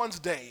someone's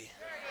day.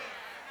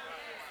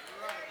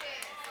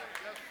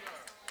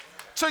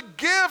 To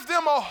give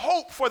them a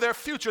hope for their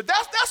future.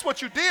 That's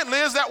what you did,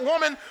 Liz, that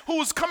woman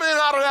who's coming in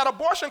and out of that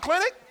abortion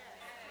clinic,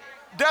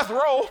 death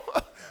row,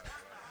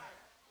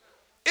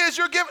 is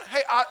you're giving,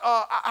 hey,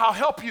 I'll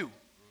help you.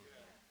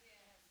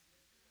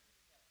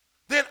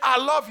 Then I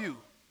love you.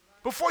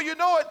 Before you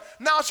know it,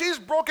 now she's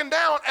broken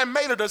down and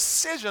made a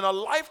decision, a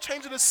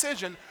life-changing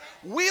decision.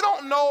 We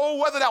don't know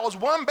whether that was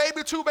one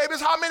baby, two babies,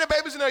 how many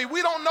babies in there.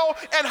 We don't know,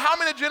 and how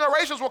many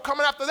generations were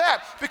coming after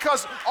that,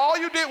 because all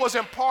you did was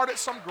imparted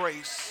some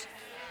grace.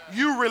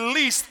 You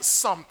released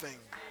something.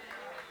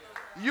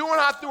 You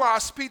and I, through our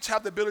speech,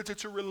 have the ability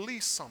to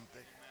release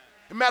something.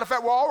 As a matter of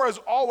fact, we're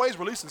always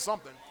releasing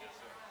something.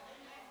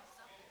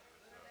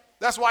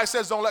 That's why it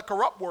says don't let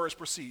corrupt words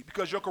proceed,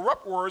 because your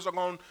corrupt words are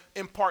going to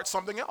impart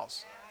something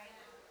else.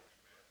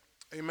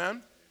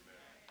 Amen?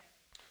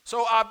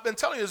 So I've been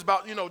telling you this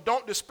about,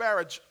 don't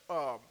disparage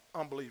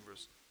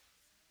unbelievers.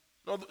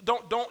 No,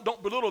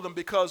 don't belittle them,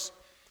 because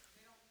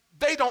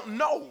they don't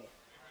know.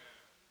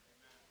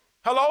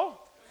 Hello?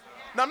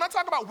 Now, I'm not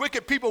talking about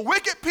wicked people.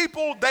 Wicked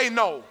people, they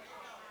know.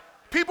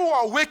 People who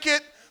are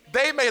wicked,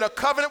 they made a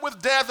covenant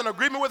with death, an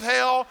agreement with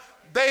hell.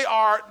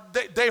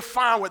 They're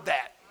fine with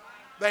that.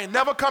 They ain't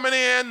never coming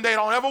in. They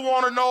don't ever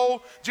want to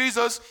know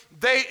Jesus.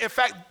 In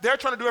fact, they're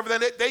trying to do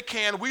everything they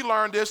can. We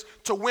learned this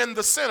to win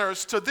the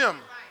sinners to them.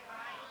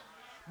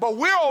 But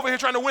we're over here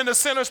trying to win the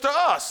sinners to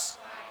us,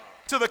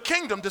 to the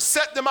kingdom, to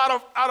set them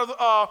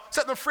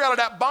set them free out of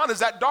that bondage,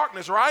 that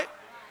darkness, right?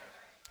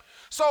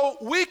 So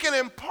we can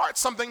impart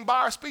something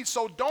by our speech.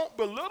 So don't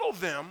belittle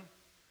them.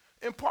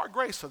 Impart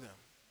grace to them.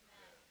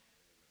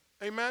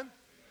 Amen?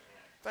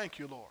 Thank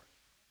you, Lord.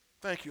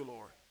 Thank you,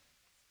 Lord.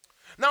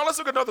 Now let's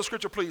look at another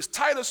scripture, please.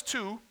 Titus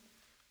 3,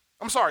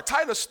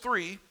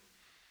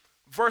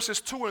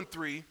 verses 2 and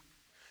 3.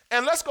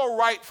 And let's go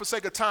right, for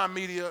sake of time,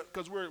 media,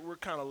 because we're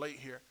kind of late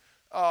here,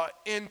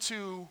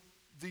 into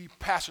the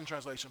Passion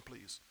Translation,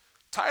 please.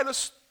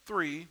 Titus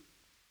 3,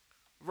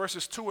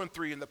 verses 2 and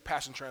 3 in the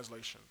Passion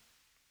Translation.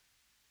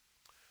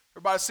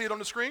 Everybody see it on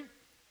the screen?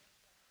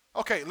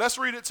 Okay, let's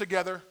read it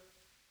together.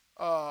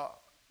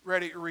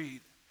 Ready,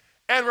 read.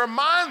 And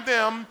remind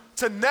them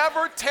to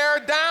never tear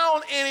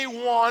down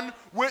anyone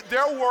with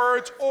their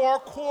words or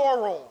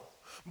quarrel,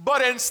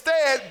 but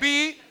instead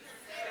be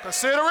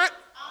considerate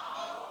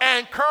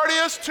and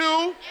courteous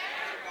to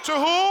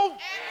who?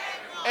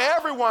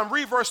 Everyone.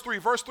 Read verse 3.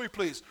 Verse 3,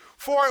 please.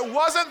 For it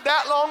wasn't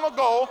that long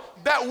ago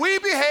that we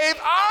behaved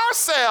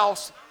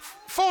ourselves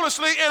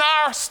foolishly in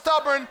our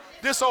stubborn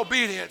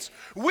disobedience.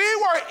 We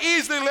were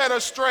easily led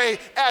astray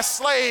as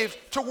slaves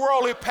to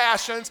worldly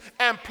passions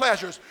and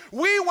pleasures.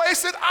 We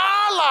wasted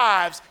our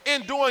lives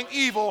in doing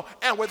evil,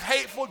 and with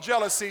hateful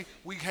jealousy,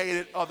 we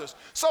hated others.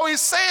 So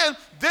he's saying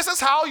this is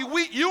how you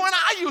and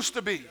I used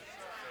to be.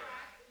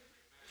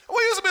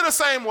 We used to be the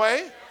same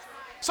way.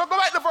 So go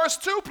back to verse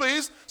 2,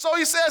 please. So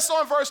he says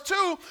so in verse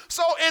 2,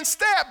 so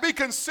instead be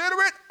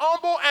considerate,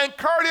 humble, and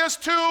courteous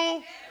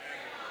to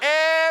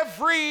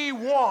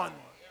everyone.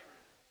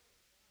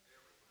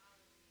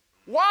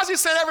 Why is he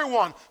saying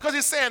everyone? Because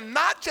he's saying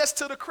not just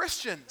to the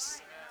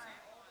Christians.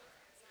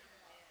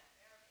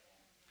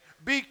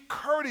 Be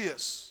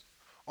courteous.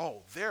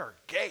 Oh, they're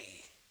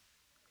gay.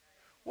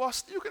 Well,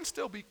 you can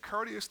still be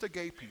courteous to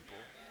gay people.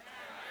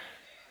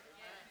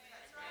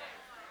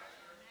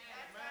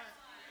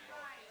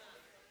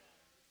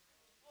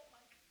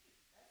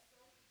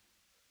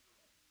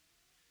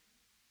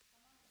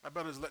 I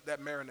better just let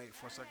that marinate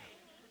for a second.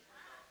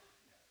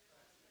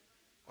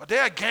 Well,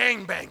 they're a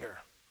gangbanger.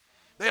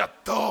 They're a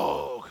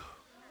thug.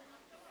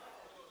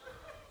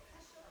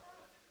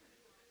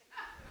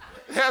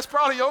 That's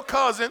probably your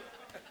cousin.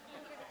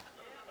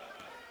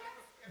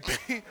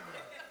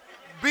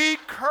 Be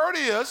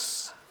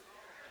courteous.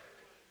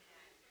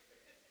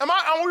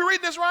 Are we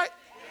reading this right?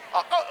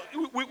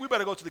 We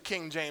better go to the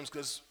King James,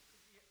 because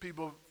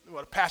people,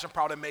 the Passion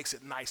probably makes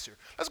it nicer.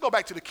 Let's go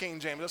back to the King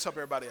James. Let's help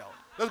everybody out.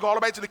 Let's go all the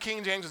way to the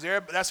King James,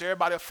 because that's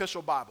everybody's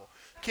official Bible.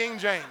 King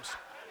James.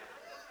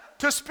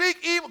 To speak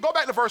evil, go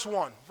back to verse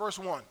 1. Verse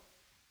 1.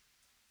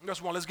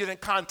 Verse 1, let's get in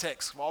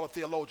context for all the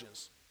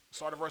theologians.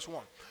 Start at verse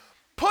 1.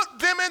 Put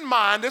them in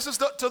mind, this is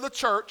to the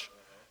church,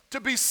 to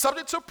be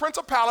subject to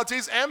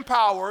principalities and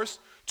powers,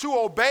 to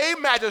obey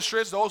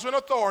magistrates, those in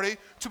authority,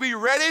 to be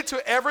ready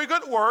to every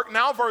good work.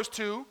 Now verse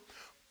 2.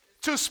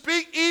 To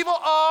speak evil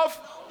of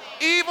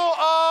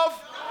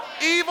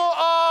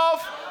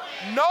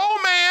no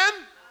man.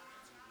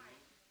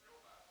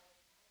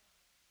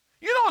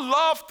 You know,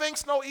 love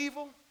thinks no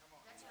evil.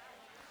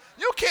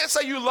 You can't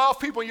say you love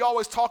people and you're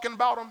always talking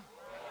about them.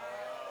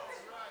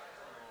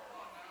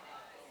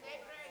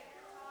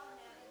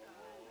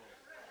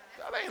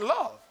 That ain't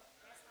love.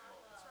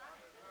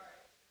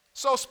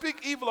 So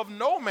speak evil of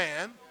no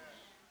man,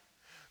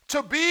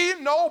 to be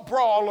no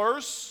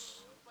brawlers.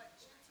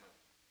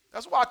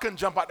 That's why I couldn't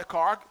jump out the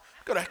car.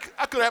 I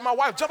could have had my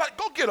wife jump out.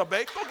 Go get her,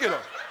 babe. Go get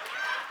her.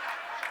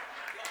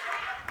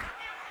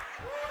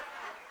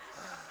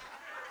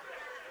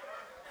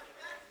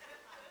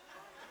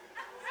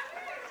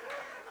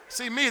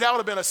 See, me, that would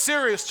have been a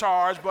serious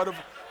charge, but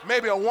if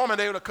maybe a woman,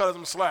 they would have cut us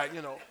some slack,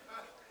 you know.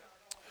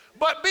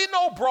 But be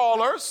no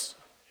brawlers.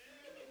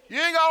 You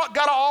ain't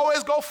got to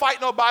always go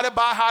fight nobody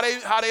about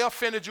how they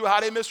offended you, how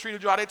they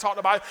mistreated you, how they talked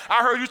about you.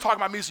 I heard you talking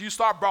about me, so you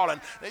start brawling.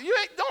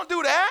 Don't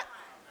do that.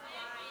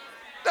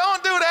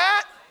 Don't do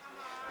that.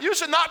 You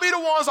should not be the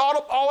ones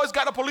always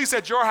got the police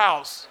at your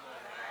house.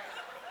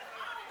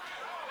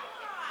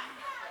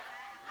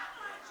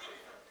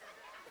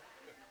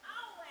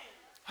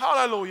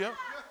 Hallelujah.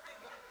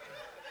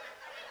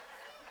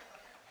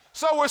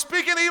 So we're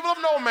speaking evil of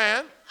no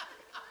man.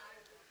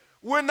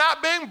 We're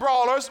not being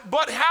brawlers,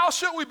 but how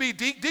should we be?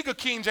 Deacon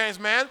King James,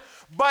 man.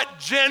 But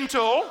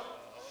gentle,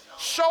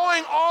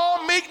 showing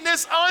all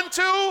meekness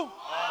unto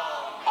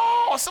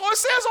all. So it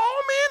says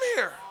all men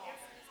here.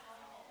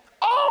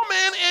 All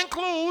men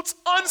includes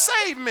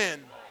unsaved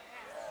men,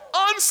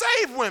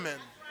 unsaved women,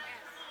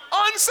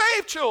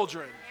 unsaved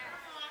children.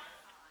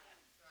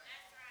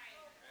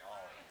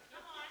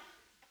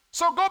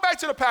 So go back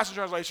to the Passion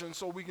Translation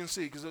so we can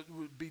see, because it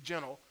would be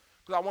gentle.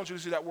 Because I want you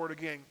to see that word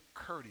again,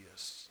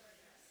 courteous.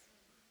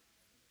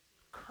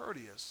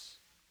 Courteous.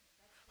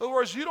 In other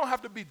words, you don't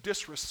have to be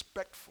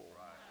disrespectful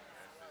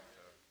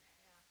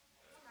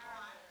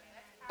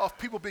of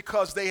people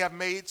because they have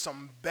made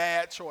some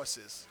bad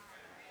choices.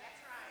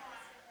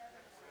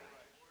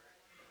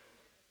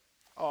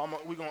 Oh, I'm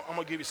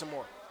gonna give you some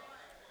more.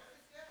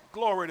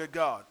 Glory to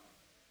God.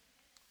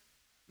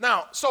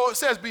 Now, so it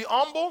says, be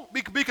humble,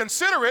 be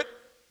considerate,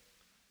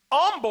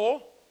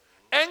 humble,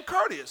 and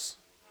courteous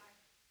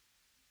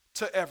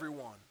to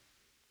everyone.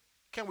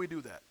 Can we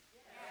do that?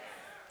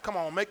 Come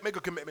on, make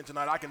a commitment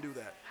tonight. I can do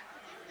that.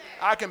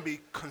 I can be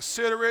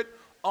considerate,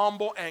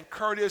 humble, and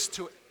courteous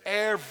to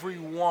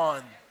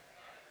everyone.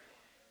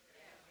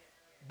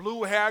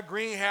 Blue hair,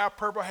 green hair,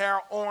 purple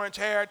hair, orange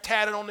hair,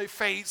 tatted on their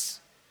face.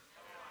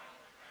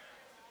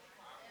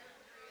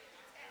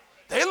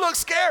 They look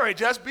scary.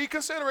 Just be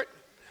considerate.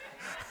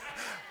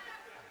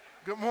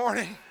 Good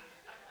morning.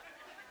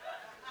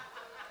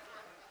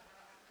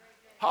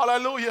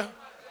 Hallelujah.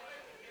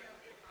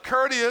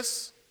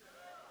 Courteous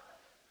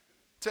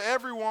to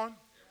everyone.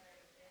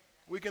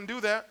 We can do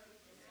that.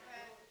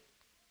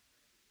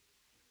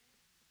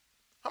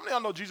 How many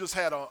of y'all know Jesus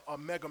had a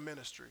mega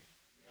ministry?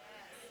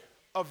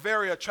 A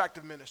very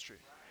attractive ministry.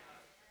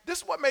 This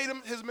is what made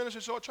his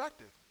ministry so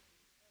attractive.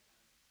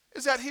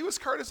 Is that he was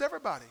courteous to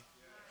everybody.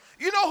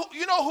 You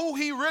know who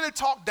he really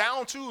talked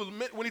down to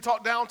when he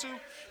talked down to?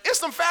 It's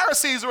some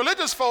Pharisees,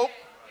 religious folk,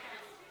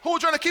 who were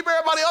trying to keep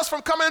everybody else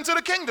from coming into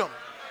the kingdom.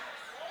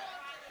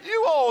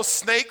 You old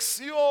snakes,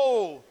 you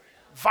old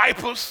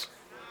vipers,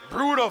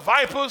 brood of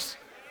vipers.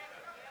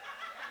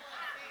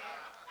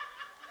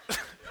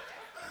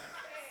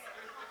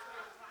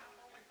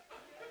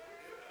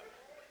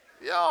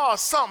 Y'all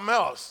something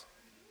else.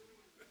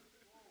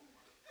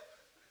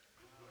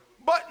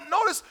 But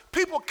notice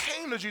people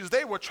came to Jesus.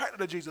 They were attracted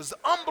to Jesus. The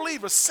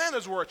unbelievers,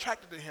 sinners were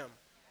attracted to him.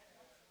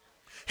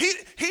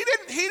 Jesus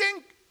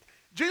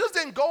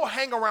didn't go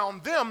hang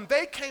around them.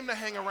 They came to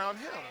hang around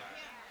him.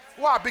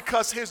 Why?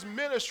 Because his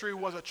ministry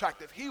was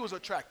attractive. He was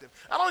attractive.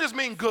 I don't just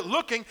mean good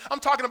looking. I'm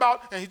talking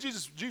about, and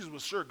Jesus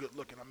was sure good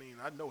looking. I mean,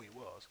 I know he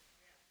was.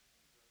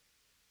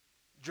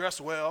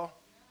 Dressed well,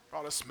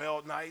 probably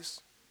smelled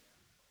nice.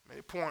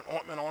 They pouring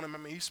ointment on him. I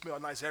mean, he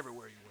smelled nice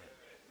everywhere he went.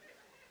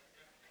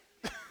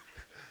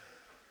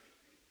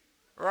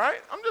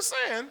 Right? I'm just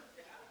saying.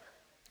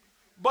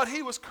 But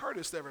he was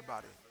courteous to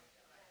everybody.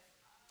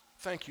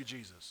 Thank you,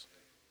 Jesus.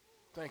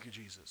 Thank you,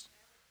 Jesus.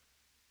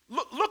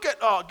 Look at,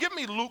 give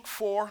me Luke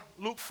 4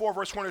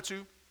 verse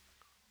 22.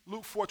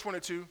 Luke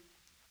 4:22,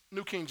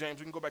 New King James.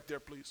 We can go back there,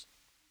 please.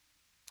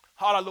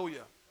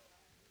 Hallelujah.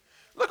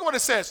 Look at what it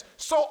says.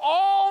 So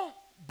all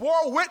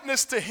bore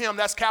witness to him,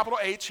 that's capital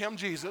H, him,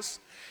 Jesus,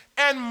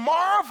 and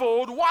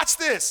marveled, watch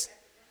this,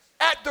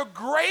 at the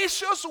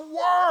gracious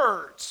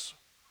words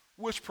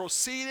which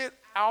proceeded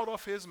out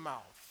of his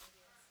mouth.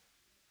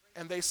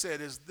 And they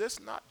said, is this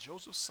not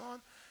Joseph's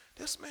son?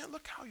 This man,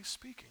 look how he's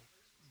speaking.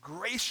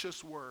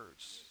 Gracious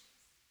words.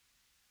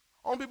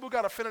 Only people who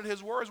got offended at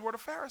his words were the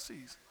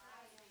Pharisees.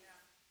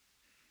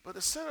 But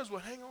the sinners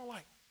would hang on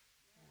like,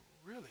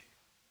 really?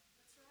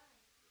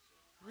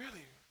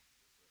 Really?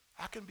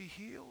 I can be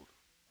healed?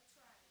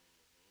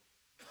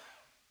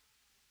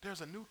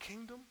 There's a new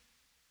kingdom?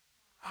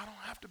 I don't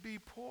have to be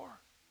poor.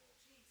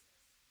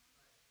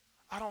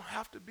 I don't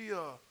have to be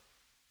a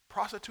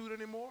prostitute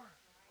anymore.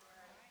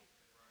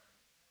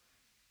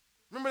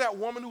 Remember that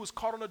woman who was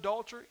caught in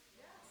adultery?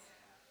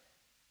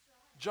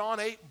 John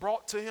 8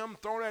 brought to him,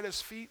 thrown at his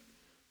feet,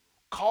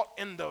 caught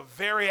in the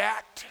very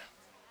act.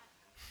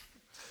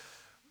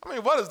 I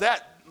mean, what does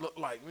that look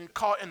like? I mean,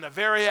 caught in the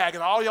very act,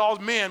 and all y'all's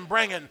men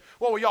bringing,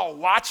 what were y'all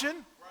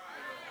watching?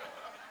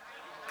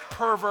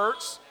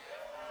 Perverts.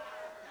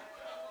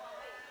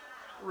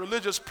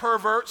 Religious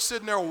perverts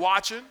sitting there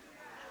watching.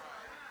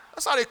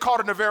 That's how they caught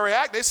in the very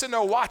act. They sitting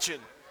there watching.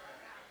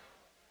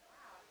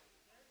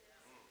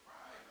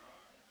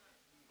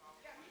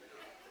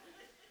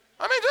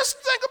 I mean, just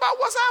think about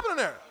what's happening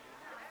there.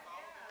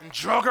 And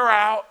drug her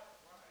out,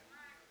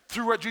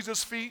 threw her at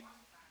Jesus' feet.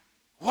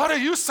 What do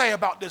you say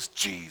about this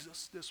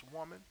Jesus, this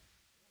woman?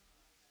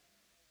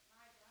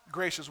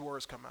 Gracious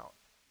words come out.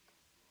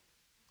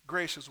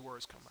 Gracious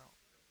words come out.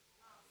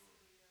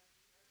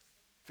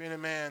 If any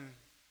man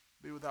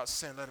be without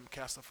sin, let him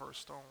cast the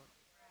first stone.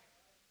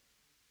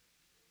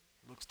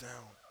 Looks down.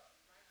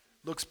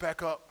 Looks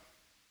back up.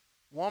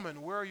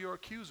 Woman, where are your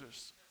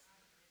accusers?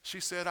 She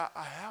said, I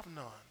have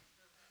none.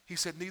 He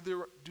said,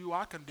 neither do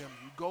I condemn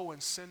you. Go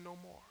and sin no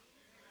more.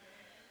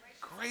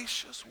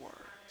 Gracious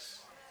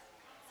words.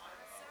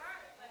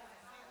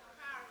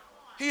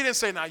 He didn't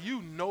say, now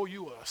you know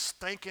you are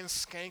stinking,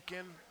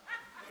 skanking,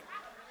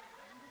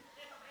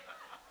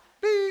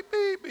 beep,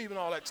 beep, beep, and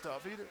all that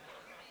stuff.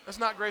 That's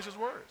not gracious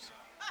words.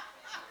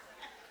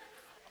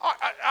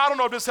 I don't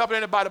know if this helped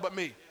anybody but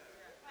me.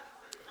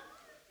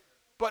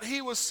 But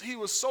he was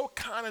so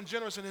kind and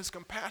generous in his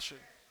compassion.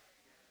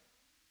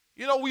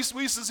 You know, we used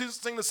to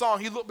sing the song,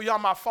 he looked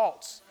beyond my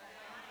faults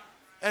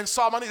and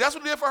saw my need. That's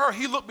what he did for her.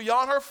 He looked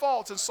beyond her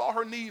faults and saw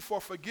her need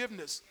for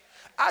forgiveness.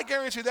 I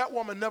guarantee that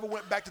woman never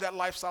went back to that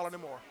lifestyle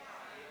anymore.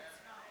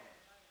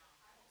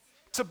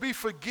 To be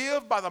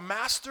forgiven by the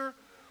master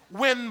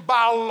when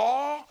by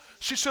law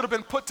she should have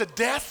been put to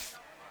death.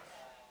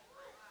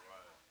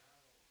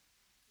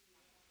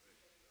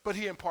 But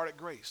he imparted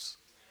grace.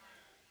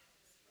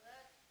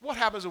 What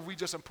happens if we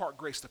just impart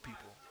grace to people?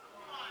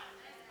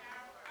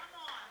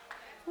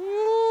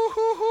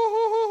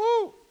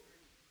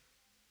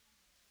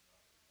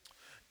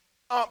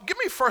 Give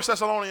me 1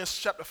 Thessalonians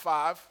chapter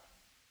 5,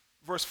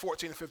 verse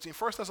 14 and 15.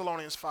 1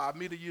 Thessalonians 5.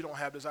 Me that you don't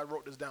have this. I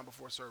wrote this down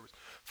before service.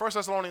 1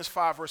 Thessalonians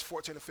 5, verse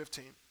 14 and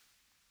 15.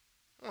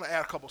 I want to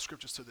add a couple of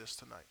scriptures to this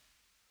tonight.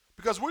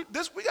 Because we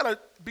got to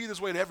be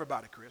this way to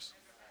everybody, Chris.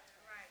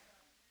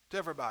 To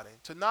everybody.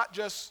 To not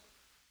just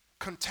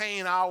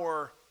contain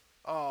our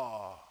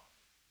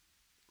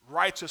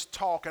righteous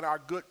talk and our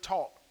good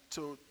talk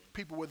to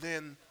people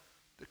within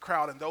the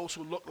crowd and those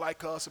who look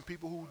like us and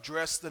people who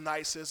dress the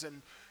nicest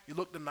and you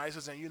look the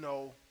nicest and, you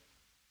know,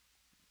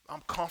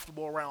 I'm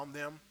comfortable around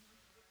them.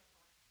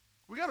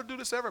 We got to do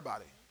this to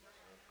everybody.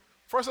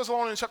 1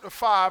 Thessalonians chapter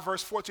 5,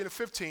 verse 14 and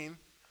 15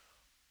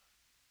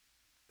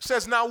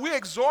 says, now we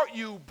exhort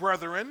you,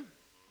 brethren.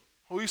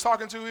 Who he's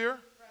talking to here?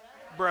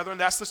 Brethren,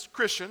 that's the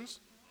Christians.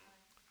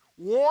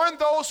 Warn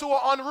those who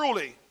are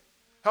unruly.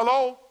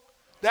 Hello?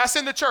 That's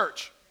in the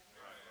church.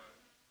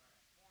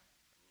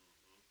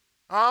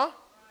 Huh?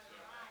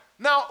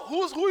 Now,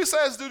 who he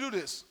says to do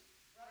this?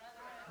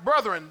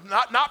 Brethren,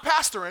 not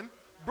pastoring.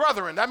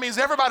 Brethren. That means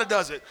everybody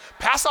does it.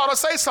 Pastor ought to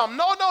say something.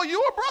 No,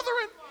 you are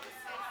brethren.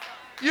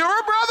 You're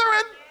a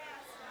brethren.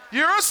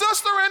 You're a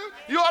sisterin.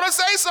 You ought to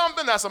say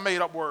something. That's a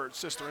made-up word.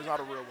 Sister is not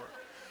a real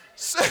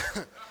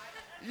word.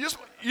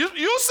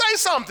 You say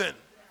something.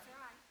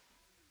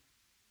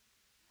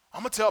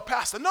 I'm going to tell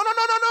pastor. No.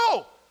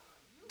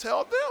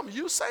 Tell them.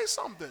 You say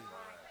something.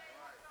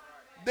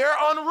 They're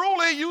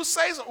unruly. You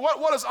say something.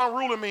 What does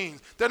unruly mean?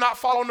 They're not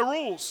following the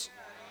rules.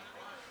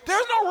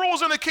 There's no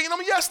rules in the kingdom.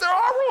 Yes, there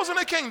are rules in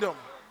the kingdom.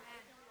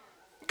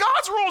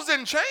 God's rules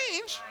didn't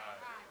change.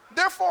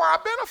 Therefore,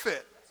 our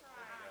benefit.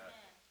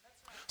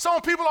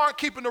 Some people aren't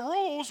keeping the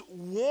rules.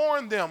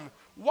 Warn them.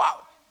 Why?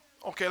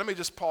 Okay, let me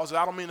just pause it.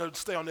 I don't mean to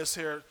stay on this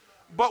here.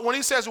 But when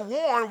he says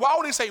warn, why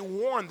would he say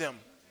warn them?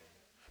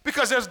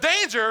 Because there's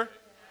danger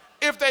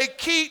if they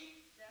keep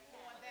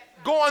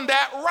going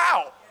that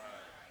route.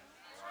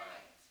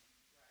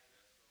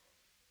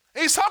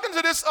 He's talking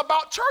to this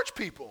about church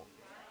people,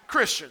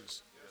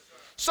 Christians.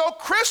 So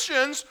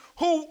Christians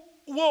who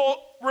will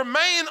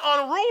remain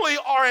unruly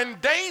are in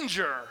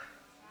danger.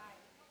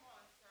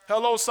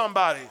 Hello,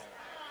 somebody.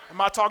 Am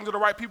I talking to the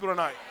right people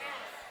tonight?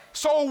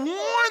 So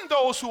warn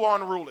those who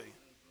are unruly.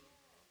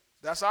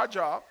 That's our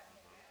job.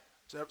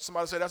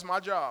 Somebody say, that's my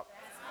job.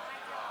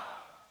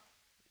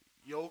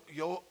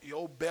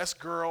 Your best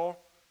girl,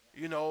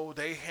 you know,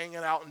 they hanging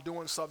out and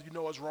doing stuff you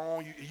know is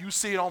wrong. You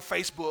see it on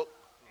Facebook.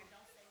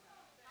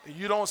 And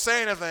you don't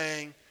say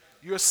anything.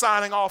 You're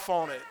signing off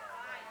on it.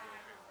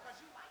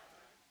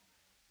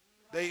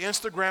 They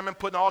Instagram and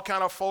putting all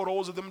kind of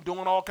photos of them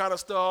doing all kind of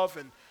stuff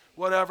and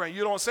whatever, and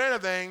you don't say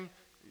anything.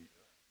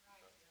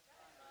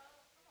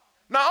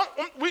 Now,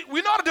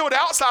 we know how to deal with the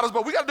outsiders,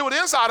 but we got to deal with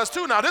the insiders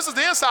too. Now, this is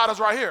the insiders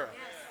right here.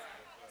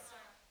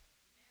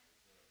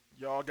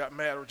 Y'all got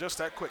mad just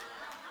that quick.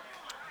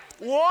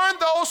 Warn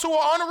those who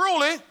are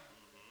unruly.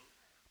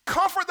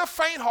 Comfort the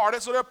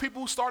faint-hearted. So there are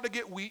people who start to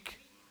get weak.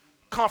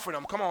 Comfort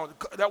them. Come on.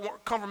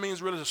 That comfort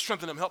means really to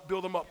strengthen them, help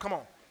build them up. Come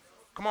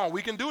on.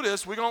 We can do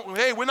this. We're not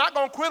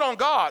going to quit on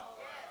God.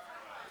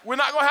 We're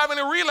not going to have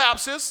any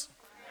relapses.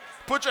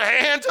 Put your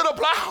hand to the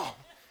plow.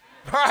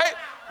 Right?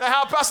 That's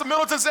how Pastor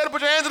Middleton said,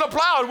 put your hand to the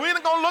plow. We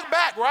ain't going to look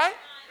back, right?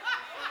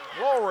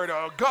 Glory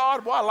to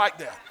God. Boy, I like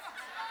that.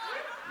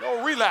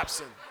 No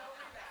relapsing.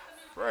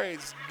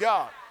 Praise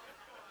God.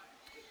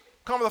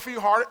 Comfort the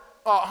faint-hearted.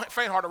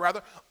 faint-hearted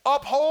rather.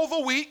 Uphold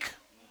the weak.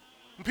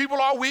 When people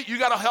are weak, you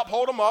got to help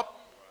hold them up.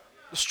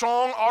 The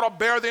strong ought to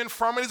bear the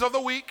infirmities of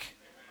the weak.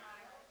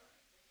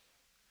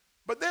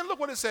 But then look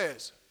what it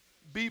says.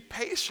 Be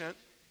patient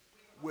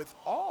with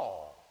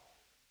all.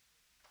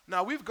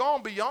 Now, we've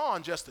gone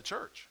beyond just the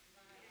church.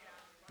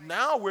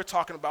 Now we're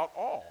talking about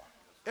all,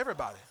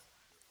 everybody.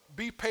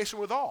 Be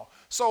patient with all.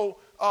 So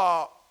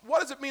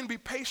what does it mean to be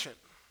patient?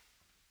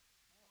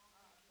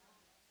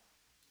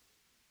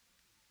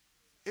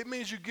 It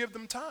means you give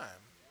them time.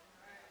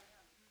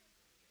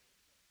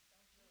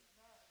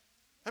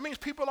 That means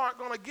people aren't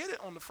going to get it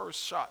on the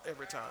first shot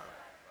every time.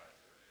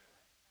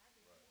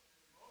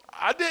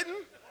 I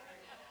didn't.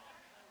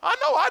 I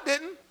know I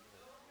didn't.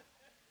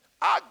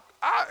 I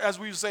as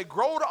we say,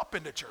 growed up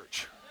in the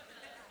church.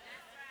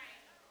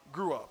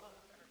 Grew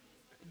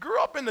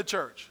up in the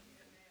church.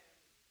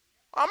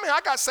 I mean,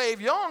 I got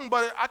saved young,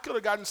 but I could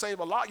have gotten saved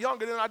a lot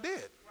younger than I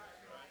did.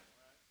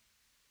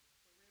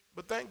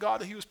 But thank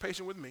God that he was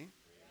patient with me.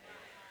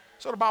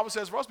 So the Bible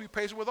says for us to be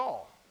patient with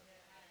all.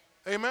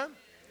 Amen?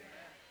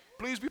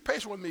 Please be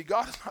patient with me.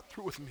 God is not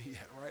through with me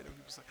yet, right?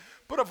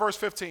 Put up verse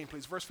 15,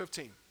 please. Verse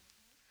 15.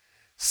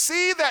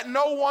 See that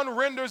no one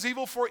renders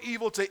evil for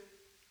evil to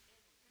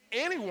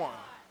anyone.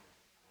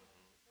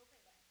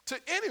 To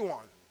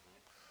anyone.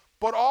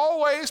 But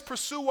always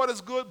pursue what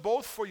is good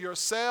both for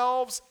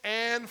yourselves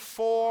and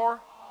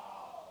for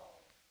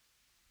all.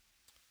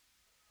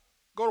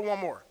 Go to one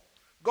more.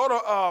 Go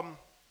to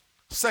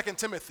 2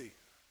 Timothy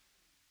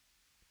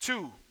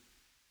 2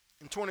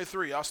 and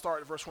 23. I'll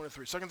start at verse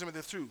 23. 2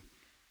 Timothy 2,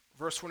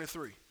 verse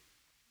 23.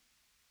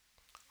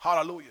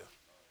 Hallelujah.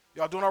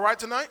 Y'all doing all right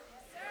tonight?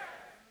 Yes, sir.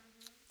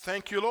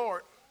 Thank you,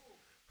 Lord.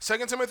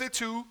 2 Timothy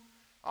 2,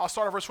 I'll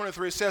start at verse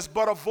 23. It says,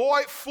 but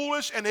avoid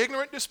foolish and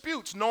ignorant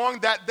disputes, knowing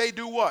that they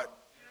do what?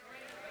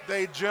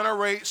 They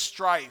generate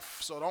strife.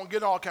 So don't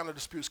get all kind of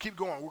disputes. Keep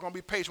going. We're going to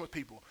be patient with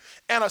people.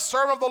 And a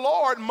servant of the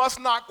Lord must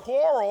not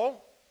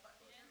quarrel.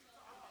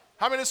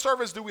 How many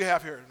servants do we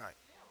have here tonight?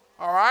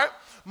 All right?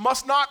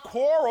 Must not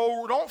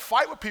quarrel. Don't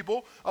fight with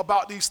people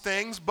about these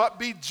things, but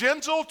be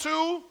gentle to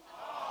all.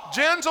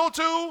 Gentle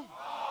to all.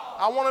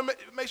 I want to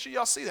make sure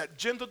y'all see that.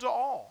 Gentle to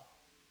all.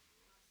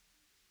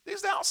 These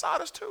are the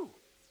outsiders too.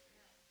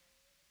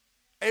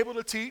 Able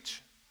to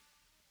teach,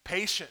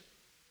 patient.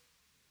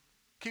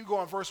 Keep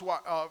going, verse we'll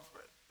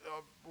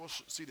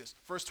see this.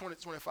 Verse 20,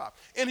 25.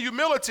 In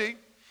humility,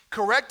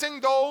 correcting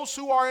those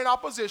who are in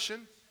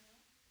opposition.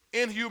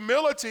 In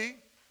humility,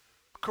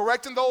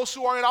 correcting those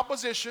who are in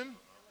opposition.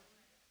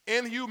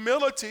 In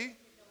humility.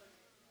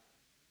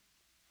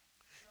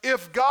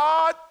 If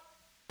God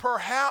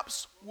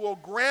perhaps will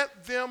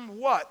grant them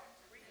what?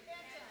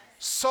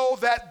 So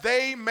that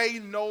they may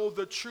know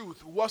the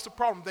truth. What's the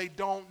problem? They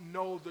don't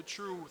know the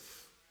truth.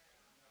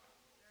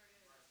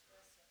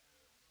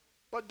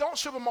 But don't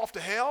ship them off to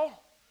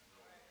hell.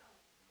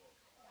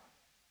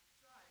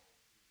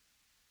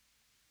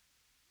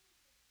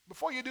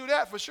 Before you do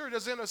that, for sure,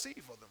 just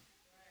intercede for them.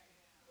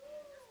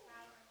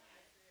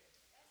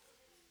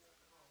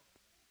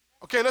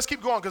 Okay, let's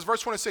keep going because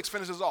verse 26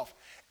 finishes off.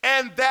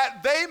 And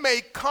that they may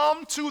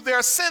come to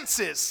their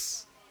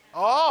senses.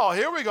 Oh,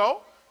 here we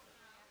go.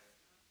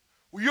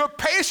 You're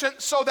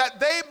patient so that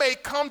they may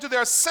come to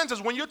their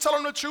senses. When you're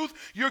telling the truth,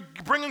 you're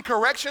bringing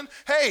correction.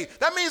 Hey,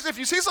 that means if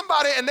you see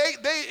somebody and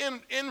they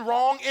in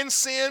wrong, in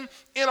sin,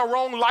 in a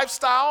wrong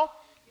lifestyle,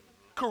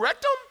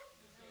 correct them.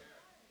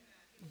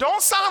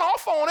 Don't sign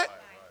off on it.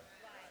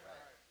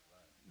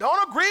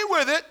 Don't agree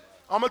with it.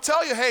 I'm going to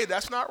tell you, hey,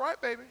 that's not right,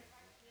 baby.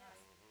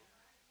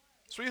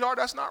 Sweetheart,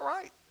 that's not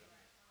right.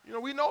 You know,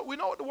 we know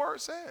what the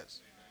word says.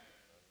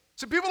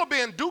 See, people are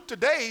being duped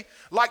today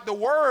like the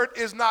word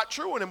is not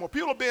true anymore.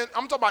 People are being,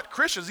 I'm talking about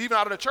Christians, even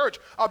out of the church,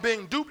 are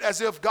being duped as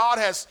if God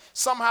has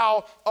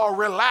somehow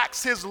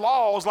relaxed his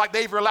laws like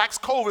they've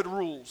relaxed COVID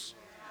rules.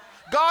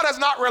 God has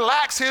not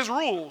relaxed his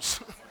rules.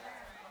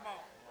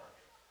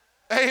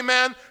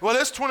 Amen. Well,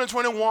 it's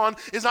 2021.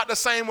 It's not the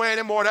same way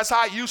anymore. That's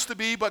how it used to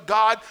be. But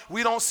God,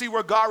 we don't see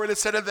where God really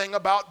said anything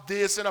about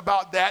this and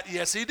about that.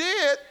 Yes, he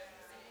did.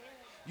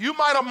 You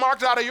might have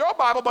marked it out of your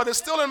Bible, but it's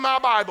still in my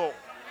Bible.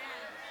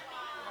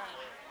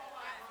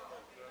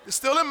 It's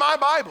still in my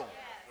Bible.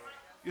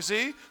 You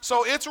see?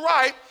 So it's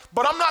right,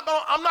 but I'm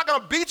not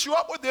gonna beat you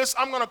up with this.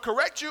 I'm gonna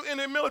correct you in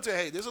humility.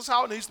 Hey, this is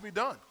how it needs to be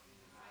done.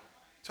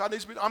 It's how it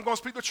needs to be done. I'm gonna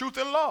speak the truth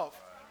in love.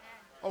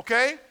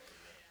 Okay?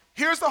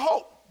 Here's the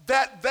hope.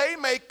 That they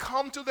may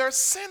come to their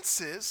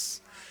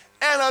senses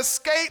and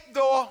escape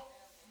the,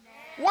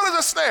 what is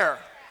a snare?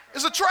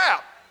 It's a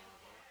trap.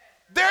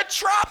 They're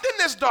trapped in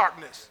this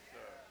darkness.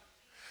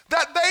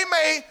 That they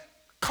may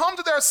come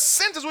to their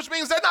senses, which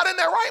means they're not in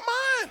their right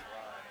mind.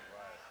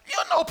 You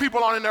know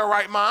people aren't in their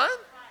right mind.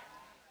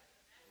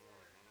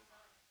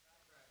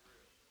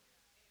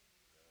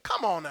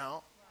 Come on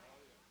now.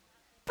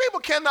 People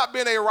cannot be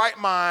in their right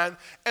mind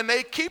and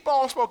they keep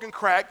on smoking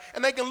crack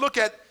and they can look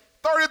at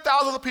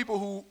 30,000 other people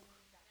who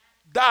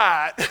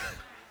died.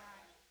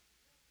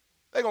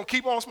 They're going to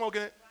keep on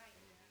smoking it.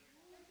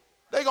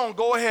 They're going to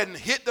go ahead and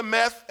hit the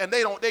meth and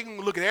they can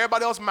look at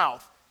everybody else's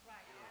mouth.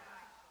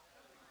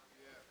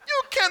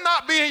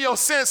 cannot be in your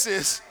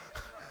senses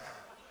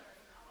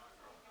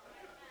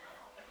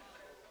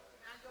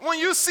when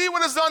you see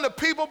what is done to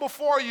people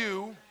before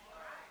you.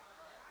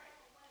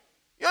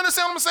 You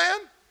understand what I'm saying?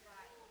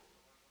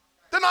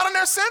 They're not in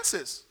their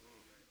senses.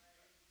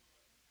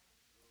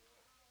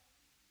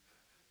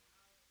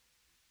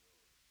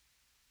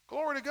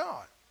 Glory to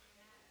God.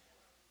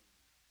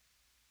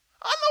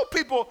 I know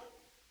people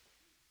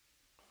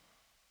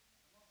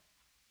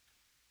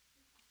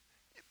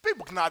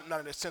not in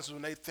their senses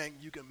when they think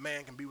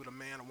man can be with a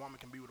man, a woman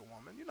can be with a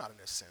woman. You're not in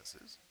their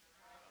senses.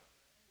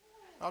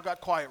 I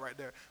got quiet right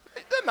there.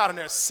 They're not in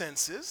their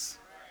senses.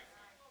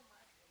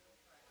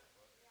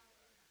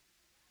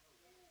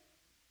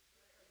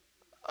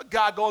 A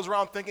guy goes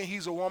around thinking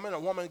he's a woman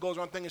goes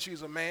around thinking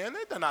she's a man.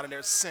 They're not in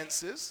their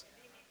senses.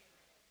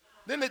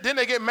 Then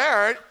they get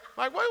married.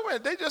 Like, wait a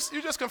minute,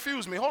 you just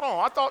confused me. Hold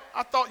on,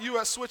 I thought you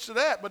had switched to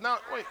that, but now,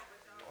 wait.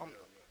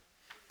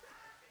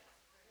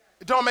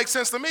 It don't make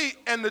sense to me.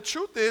 And the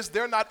truth is,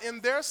 they're not in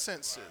their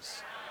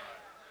senses.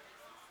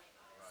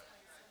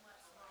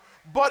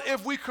 But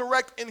if we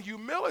correct in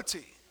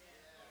humility,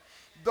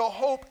 the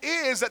hope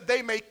is that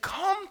they may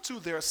come to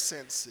their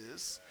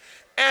senses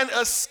and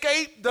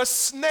escape the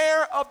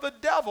snare of the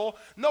devil.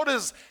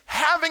 Notice,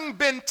 having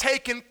been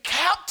taken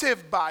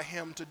captive by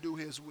him to do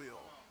his will.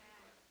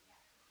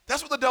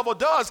 That's what the devil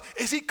does,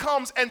 is he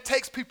comes and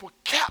takes people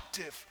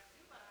captive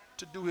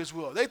to do his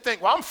will. They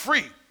think, well, I'm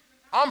free.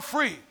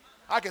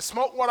 I can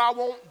smoke what I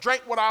want,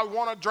 drink what I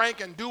want to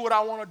drink, and do what I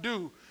want to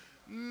do.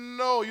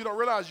 No, you don't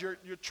realize you're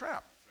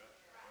trapped.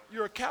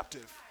 You're a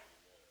captive.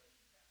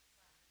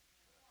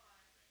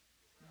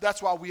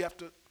 That's why we have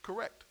to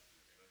correct.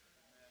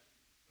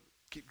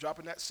 Keep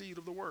dropping that seed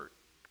of the word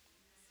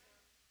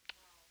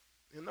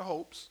in the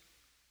hopes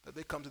that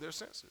they come to their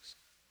senses.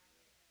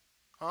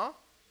 Huh?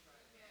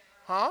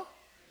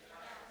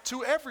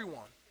 To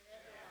everyone.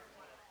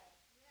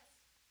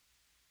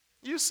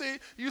 You see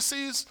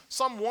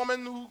some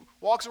woman who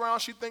walks around,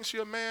 she thinks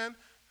she's a man.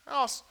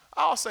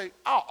 I'll say,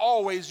 I'll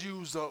always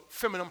use the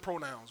feminine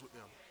pronouns with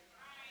them.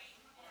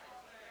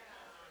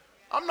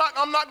 I'm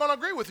not going to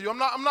agree with you. I'm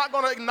not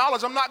going to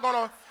acknowledge. I'm not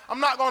going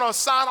to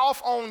sign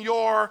off on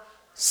your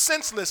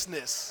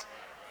senselessness.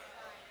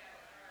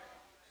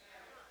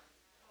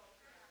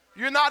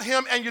 You're not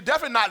him, and you're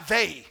definitely not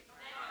they.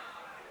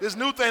 This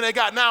new thing they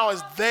got now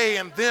is they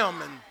and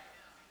them and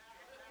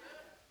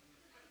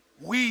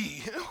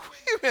we.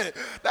 Wait a minute.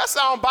 That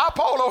sounds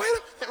bipolar. Wait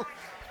a minute.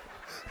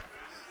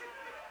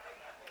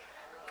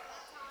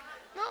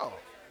 No.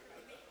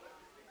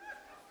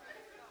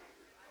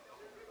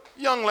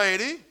 Young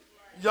lady,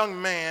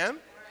 young man,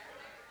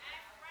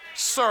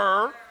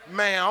 sir,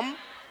 ma'am.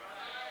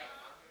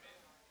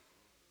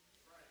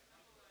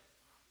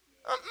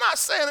 I'm not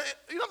saying it,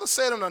 you don't have to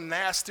say it in a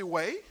nasty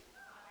way.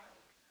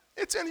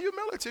 It's in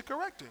humility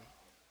correcting.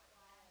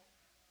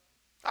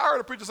 I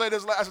heard a preacher say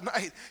this last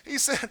night. He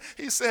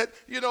said,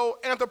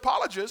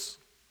 anthropologists,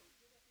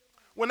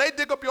 when they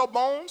dig up your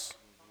bones,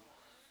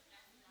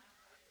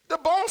 the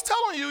bones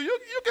telling you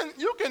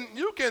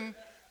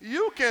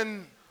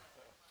can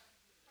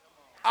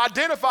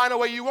identify in the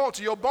way you want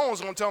to. Your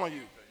bones gonna tell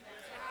you.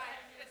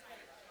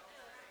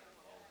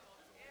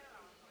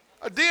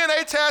 A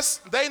DNA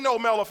test, they know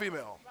male or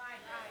female.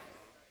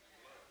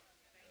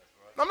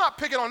 I'm not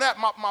picking on that.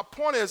 My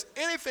point is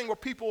anything where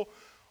people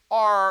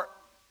are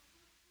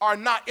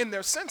not in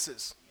their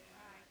senses.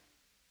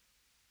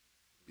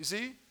 You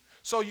see?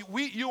 So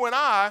you and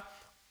I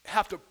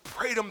have to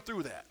pray them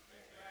through that.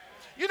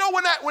 You know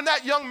when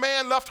that young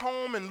man left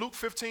home in Luke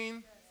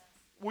 15,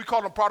 we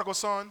call him prodigal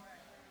son.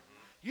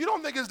 You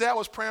don't think his dad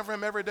was praying for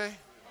him every day?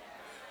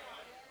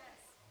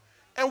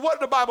 And what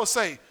did the Bible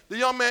say? The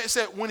young man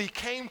said when he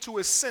came to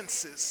his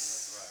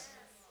senses,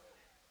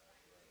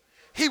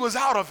 he was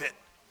out of it.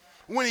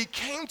 When he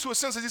came to his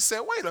senses, he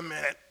said, wait a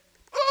minute.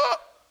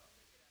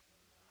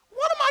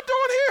 What am I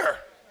doing here?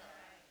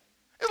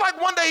 It's like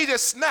one day he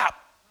just snapped.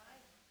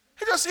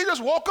 He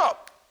just woke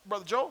up,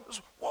 Brother Joe.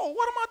 Whoa,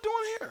 what am I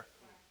doing here?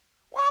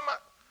 What am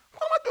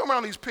I doing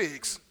around these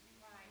pigs?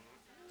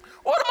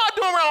 What am I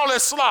doing around all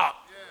this slop?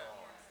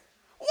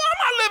 Why am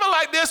I living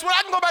like this when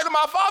I can go back to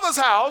my father's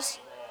house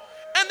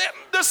and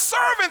the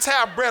servants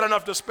have bread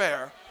enough to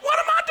spare? What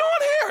am I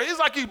doing here? It's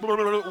like he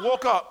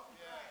woke up.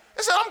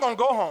 He said, I'm going to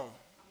go home.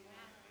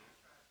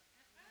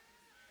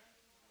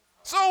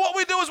 So what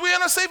we do is we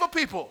intercede for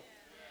people.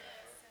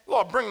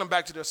 Lord, bring them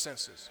back to their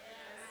senses.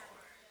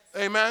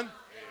 Amen.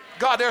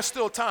 God, there's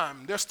still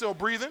time. They're still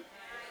breathing.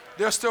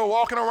 They're still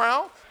walking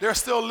around. They're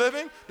still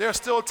living. There's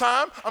still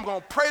time. I'm going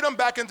to pray them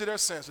back into their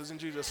senses in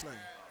Jesus' name.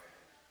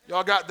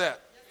 Y'all got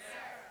that?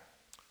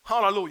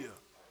 Hallelujah.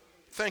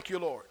 Thank you,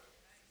 Lord.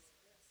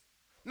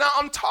 Now,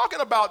 I'm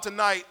talking about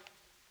tonight,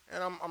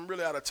 and I'm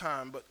really out of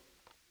time, but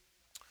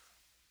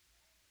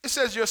it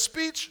says your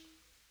speech,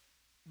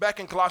 back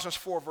in Colossians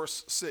 4,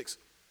 verse 6,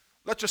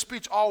 let your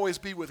speech always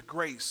be with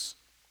grace.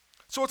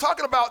 So we're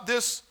talking about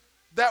this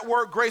That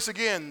word grace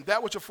again,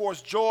 that which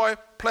affords joy,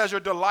 pleasure,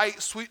 delight,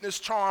 sweetness,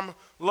 charm,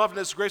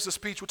 loveliness, grace of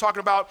speech. We're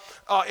talking about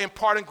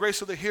imparting grace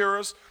to the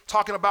hearers,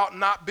 talking about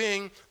not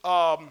being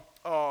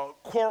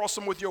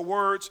quarrelsome with your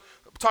words,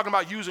 we're talking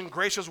about using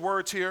gracious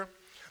words here.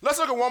 Let's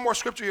look at one more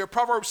scripture here,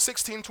 Proverbs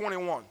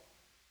 16:21.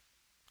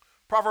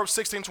 Proverbs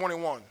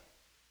 16:21.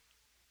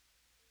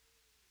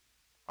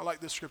 I like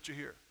this scripture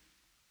here.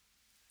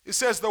 It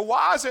says, the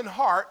wise in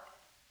heart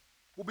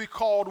will be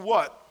called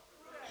what?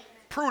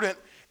 Prudent.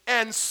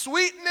 And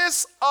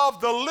sweetness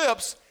of the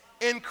lips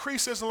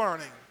increases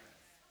learning.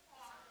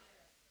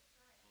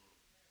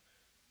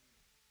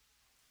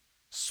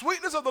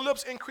 Sweetness of the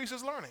lips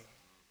increases learning.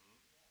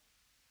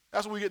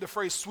 That's where we get the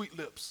phrase sweet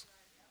lips.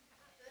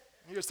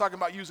 He was talking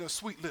about using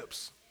sweet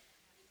lips.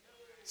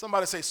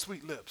 Somebody say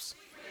sweet lips.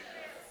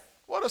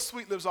 What are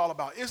sweet lips all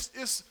about?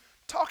 It's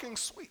talking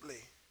sweetly.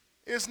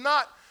 It's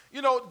not,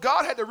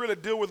 God had to really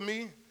deal with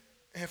me.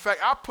 In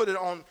fact, I put it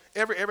on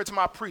every time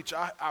I preach.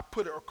 I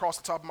put it across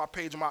the top of my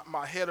page,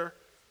 my header.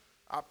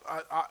 In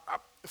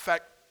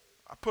fact,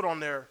 I put on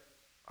there,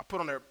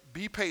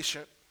 be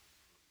patient,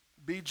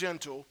 be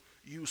gentle,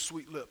 use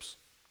sweet lips.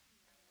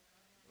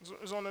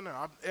 It's on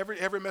there.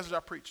 Every message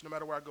I preach, no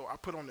matter where I go, I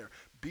put on there,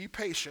 be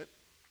patient,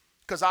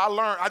 because I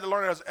had to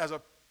learn as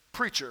a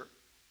preacher.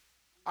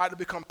 I had to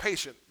become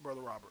patient,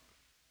 Brother Robert.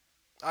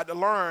 I had to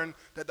learn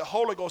that the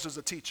Holy Ghost is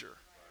a teacher.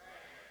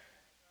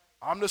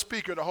 I'm the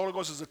speaker, the Holy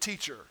Ghost is a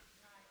teacher.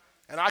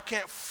 And I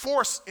can't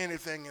force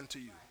anything into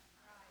you.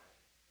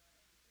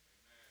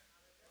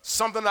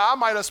 Something that I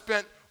might have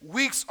spent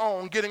weeks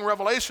on getting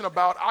revelation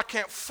about, I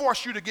can't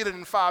force you to get it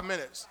in 5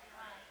 minutes.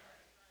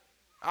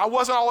 I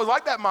wasn't always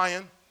like that,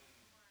 Mayan.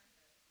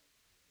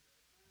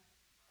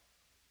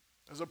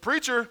 As a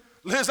preacher,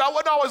 Liz, I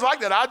wasn't always like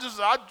that.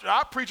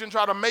 I preach and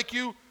try to make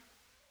you,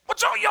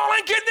 but y'all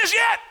ain't getting this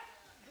yet.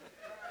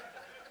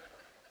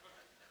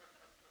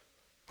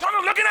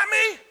 Y'all looking at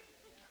me?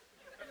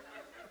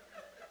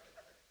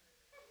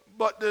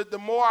 But the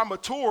more I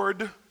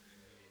matured,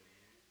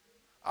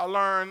 I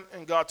learned,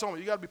 and God told me,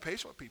 you got to be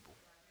patient with people.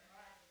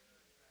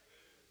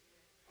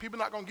 People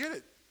not going to get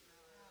it.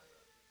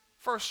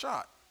 First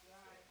shot.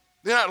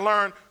 Then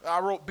I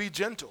wrote, be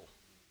gentle.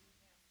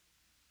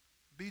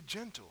 Be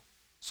gentle.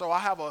 So I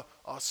have a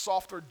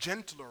softer,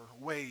 gentler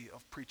way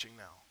of preaching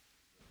now.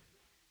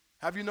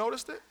 Have you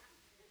noticed it?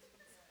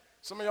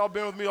 Some of y'all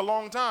been with me a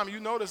long time. You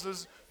notice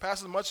this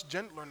pastor's much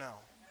gentler now.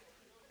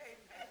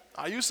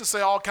 I used to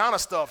say all kind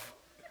of stuff.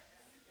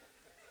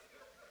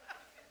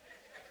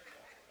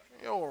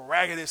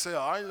 Raggedy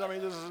self.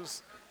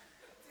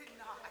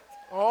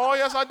 Oh,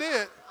 yes, I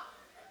did.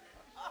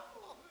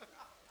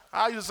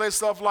 I used to say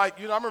stuff like,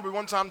 I remember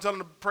one time telling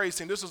the praise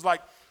team, this was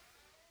like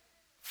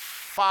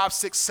 5,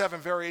 6, 7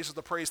 variations of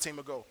the praise team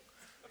ago.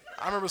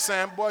 I remember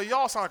saying, boy,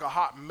 y'all sound like a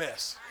hot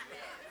mess.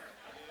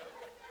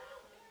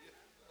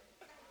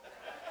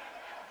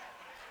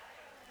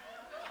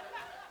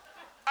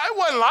 I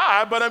wouldn't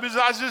lie, but I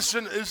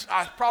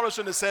probably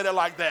shouldn't have said it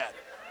like that.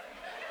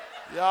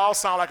 Y'all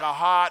sound like a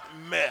hot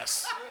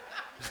mess.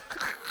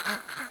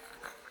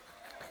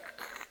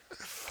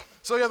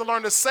 So you have to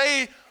learn to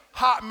say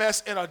hot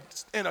mess in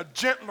a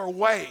gentler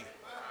way.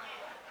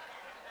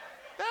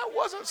 That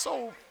wasn't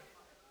so.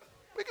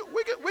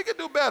 We could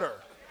do better.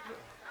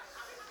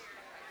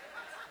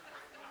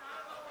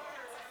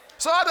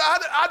 So I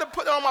had to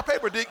put it on my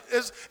paper.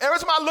 Every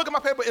time I look at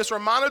my paper, it's a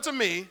reminder to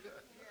me.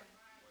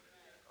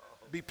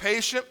 Be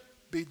patient,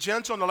 be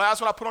gentle, and the last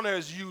one I put on there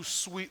is use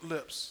sweet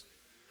lips.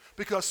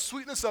 Because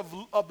sweetness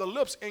of the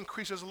lips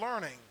increases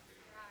learning.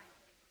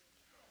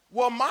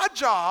 Well, my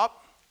job,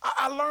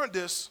 I learned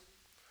this.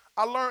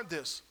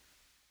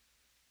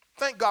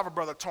 Thank God for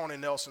Brother Tony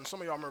Nelson.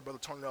 Some of y'all remember Brother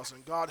Tony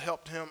Nelson. God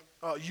helped him,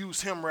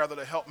 use him rather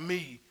to help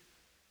me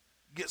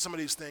get some of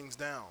these things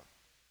down.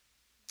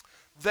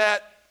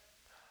 That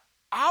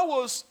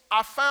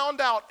I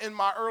found out in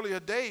my earlier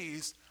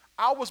days,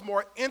 I was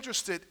more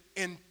interested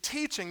in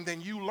teaching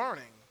than you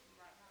learning.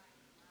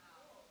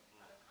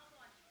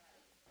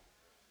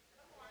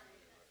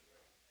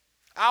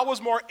 I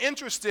was more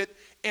interested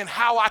in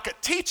how I could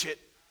teach it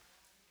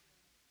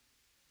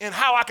and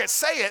how I could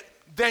say it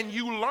than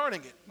you learning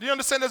it. Do you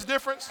understand this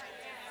difference?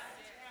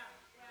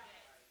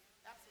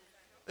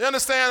 You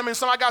understand?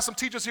 I got some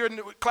teachers here,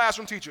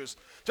 classroom teachers.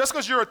 Just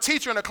because you're a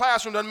teacher in a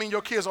classroom doesn't mean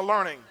your kids are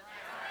learning.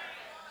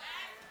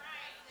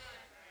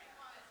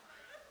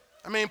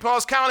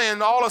 Pellis County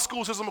and all the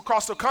school systems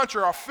across the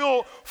country are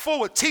full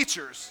with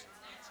teachers.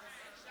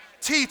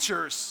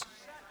 Teachers.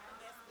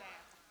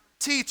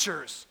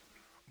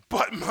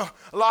 But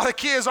a lot of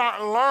kids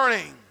aren't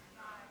learning.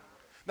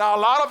 Now, a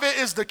lot of it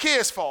is the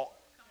kids' fault.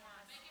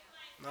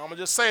 Now, I'm going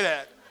to just say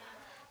that.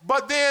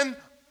 But then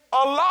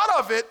a lot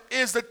of it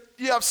is that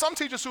you have some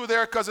teachers who are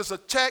there because it's a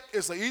check,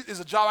 it's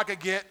a job I could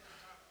get.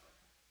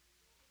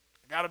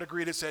 I got a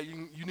degree that said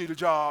you need a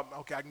job.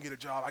 Okay, I can get a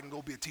job. I can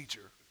go be a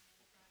teacher.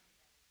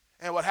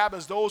 And what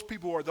happens, those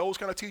people who are those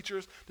kind of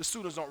teachers, the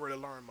students don't really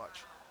learn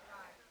much.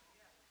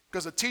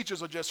 Because the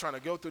teachers are just trying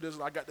to go through this.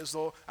 I got this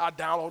I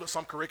downloaded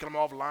some curriculum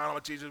offline. I'm a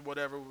teacher,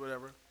 whatever.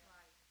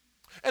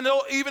 And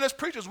even as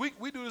preachers, we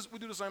do this, we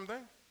do the same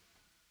thing.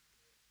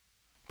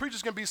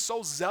 Preachers can be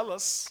so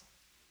zealous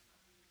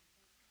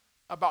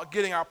about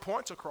getting our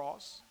points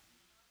across,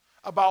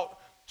 about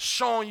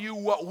showing you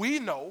what we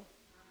know,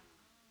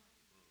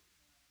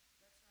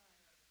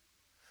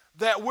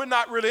 that we're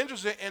not really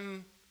interested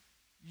in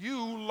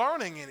you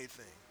learning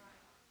anything.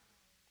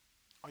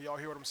 Are y'all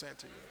hear what I'm saying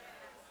to you?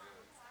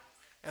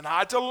 And I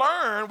had to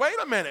learn, wait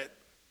a minute.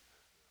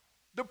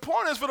 The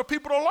point is for the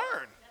people to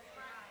learn.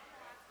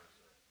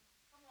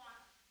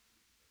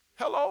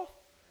 Hello?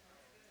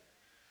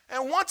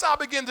 And once I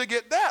begin to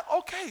get that,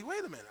 okay, wait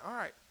a minute, all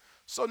right.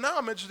 So now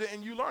I'm interested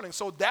in you learning.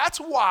 So that's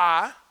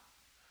why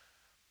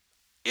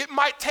it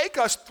might take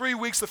us 3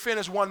 weeks to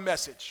finish one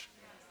message.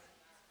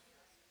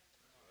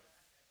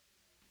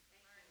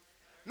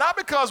 Not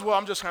because, well,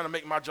 I'm just trying to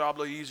make my job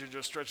a little easier,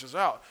 just stretch this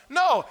out.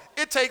 No,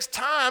 it takes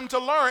time to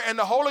learn, and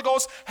the Holy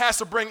Ghost has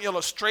to bring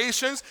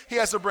illustrations. He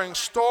has to bring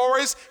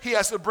stories. He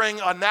has to bring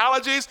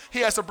analogies. He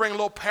has to bring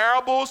little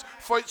parables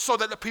so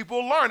that the people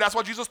learn. That's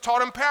why Jesus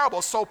taught in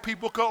parables, so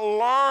people could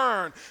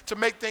learn, to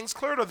make things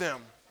clear to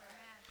them.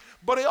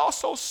 But he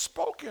also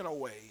spoke in a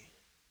way.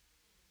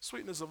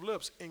 Sweetness of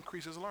lips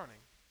increases learning.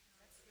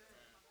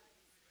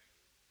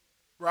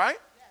 Right?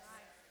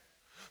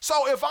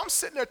 So if I'm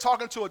sitting there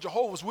talking to a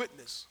Jehovah's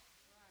Witness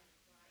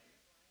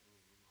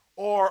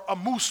or a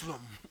Muslim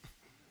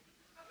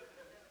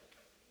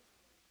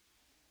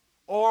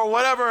or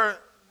whatever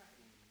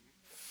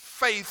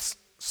faith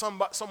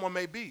someone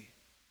may be,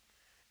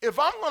 if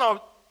I'm going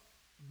to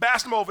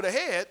bash them over the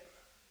head,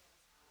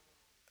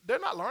 they're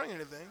not learning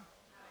anything.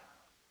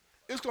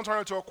 It's going to turn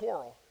into a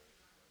quarrel.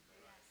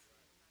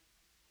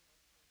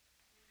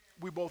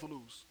 We both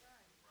lose.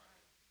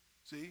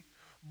 See?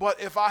 But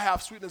if I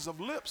have sweetness of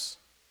lips,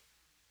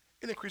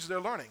 it increases their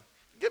learning.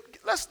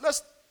 Let's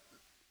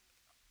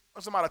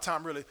I'm out of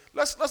time really.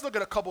 Let's look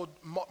at a couple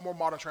more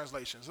modern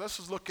translations.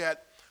 Let's look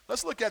at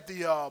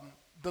the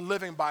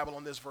Living Bible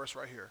on this verse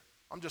right here.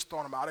 I'm just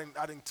throwing them out.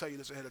 I didn't tell you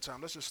this ahead of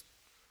time. Let's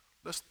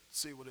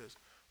see what it is.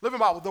 Living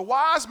Bible. The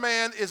wise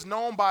man is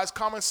known by his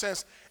common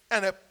sense,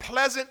 and a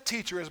pleasant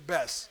teacher is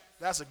best.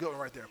 That's a good one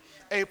right there.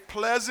 A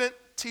pleasant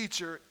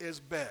teacher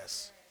is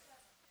best.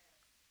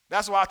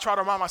 That's why I try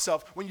to remind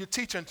myself, when you're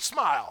teaching,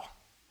 smile.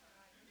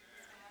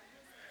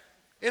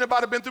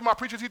 Anybody been through my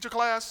preacher-teacher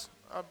class?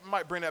 I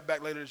might bring that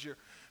back later this year.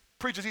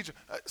 Preacher-teacher,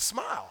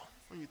 smile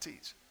when you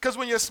teach. Because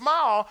when you're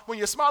smiling when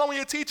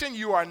you're teaching,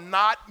 you are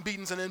not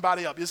beating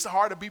anybody up. It's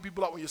hard to beat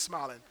people up when you're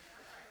smiling.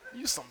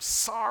 You're some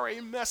sorry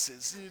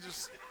messes.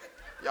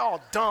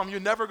 Y'all dumb. You're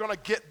never going to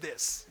get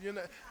this.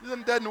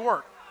 It doesn't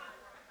work.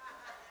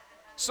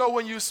 So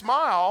when you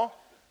smile,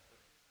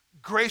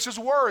 gracious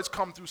words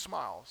come through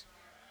smiles.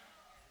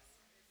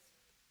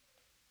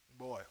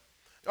 Boy.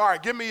 All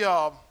right, give me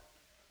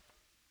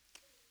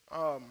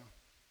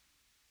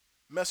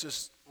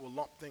message will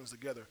lump things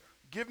together.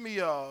 Give me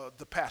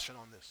the Passion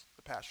on this.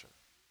 The Passion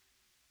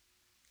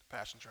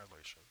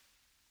translation.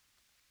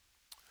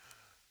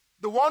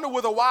 The one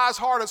with a wise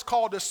heart is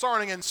called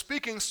discerning, and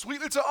speaking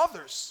sweetly to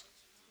others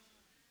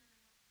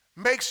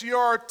makes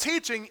your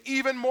teaching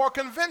even more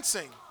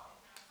convincing.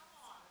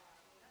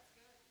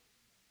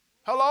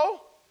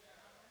 Hello?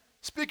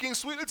 Speaking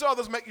sweetly to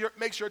others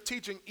makes your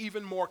teaching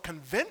even more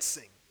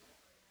convincing.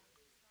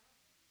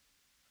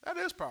 That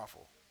is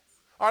powerful.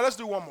 All right, let's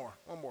do one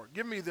more.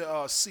 Give me the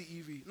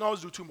CEV. No,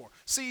 let's do two more.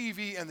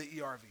 CEV and the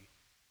ERV.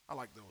 I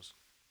like those.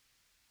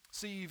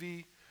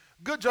 CEV.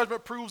 Good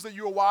judgment proves that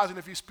you are wise, and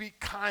if you speak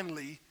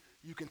kindly,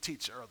 you can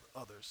teach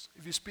others.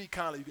 If you speak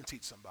kindly, you can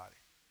teach somebody.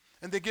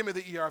 And then give me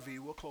the ERV.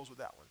 We'll close with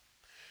that one.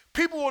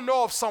 People will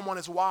know if someone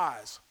is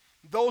wise.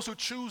 Those who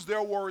choose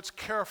their words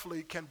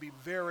carefully can be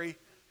very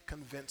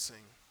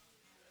convincing.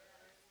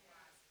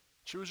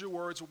 Choose your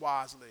words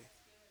wisely.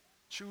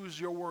 Choose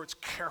your words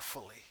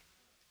carefully.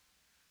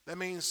 That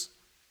means,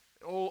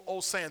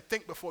 old saying,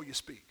 think before you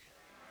speak.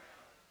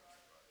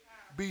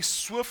 Be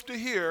swift to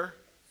hear,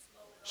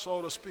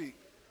 slow to speak.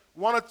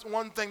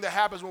 One thing that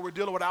happens when we're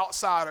dealing with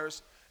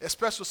outsiders,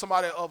 especially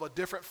somebody of a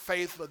different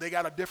faith, or they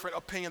got a different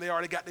opinion, they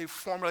already got their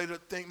formulated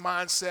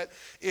mindset,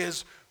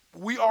 is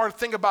we already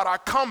think about our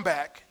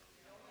comeback.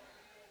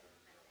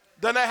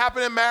 Doesn't that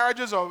happen in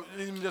marriages or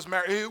even just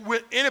marriage?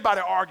 With anybody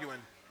arguing.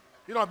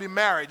 You don't have to be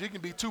married. You can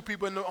be two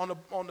people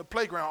on the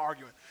playground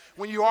arguing.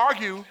 When you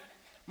argue,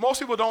 most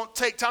people don't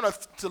take time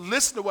to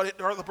listen to what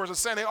the other person's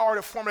saying. They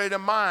already formulated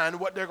in mind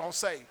what they're going to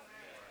say.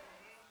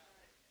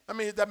 I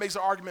mean, that makes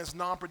the arguments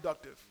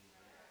non-productive.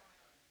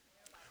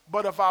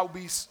 But if I'll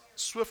be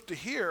swift to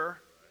hear,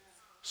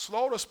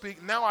 slow to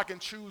speak, now I can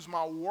choose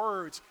my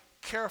words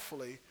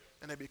carefully,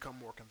 and they become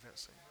more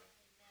convincing.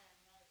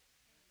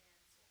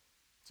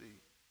 See?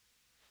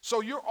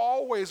 So you're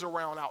always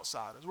around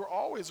outsiders. We're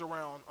always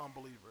around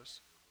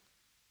unbelievers.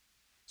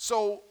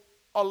 So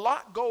a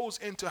lot goes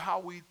into how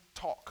we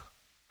talk.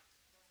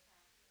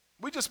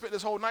 We just spent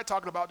this whole night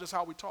talking about just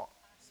how we talk.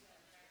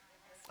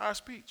 Our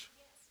speech.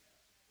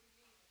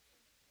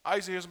 I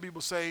used to hear some people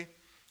say,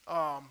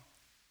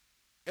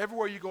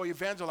 everywhere you go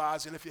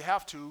evangelize, and if you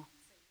have to,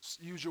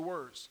 use your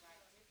words.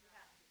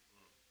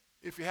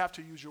 If you have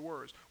to, use your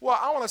words. Well,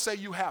 I want to say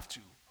you have to.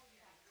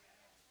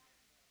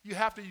 You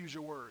have to use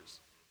your words.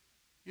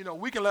 You know,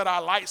 we can let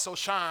our light so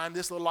shine,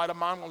 this little light of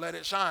mine, I'm going to let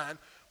it shine.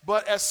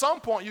 But at some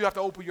point, you have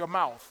to open your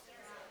mouth.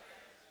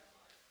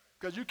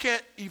 Because you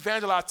can't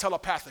evangelize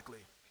telepathically.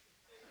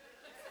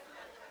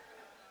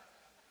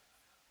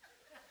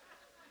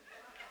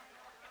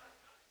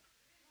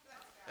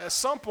 At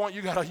some point,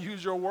 you got to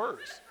use your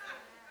words.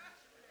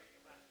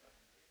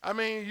 I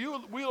mean,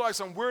 we like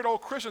some weirdo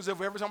Christians if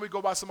every time we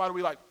go by somebody,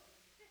 we like,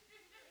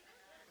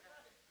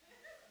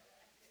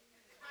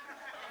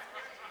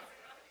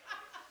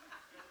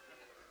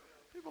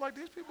 people like,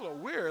 these people are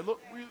weird. Look,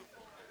 we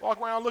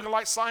walk around looking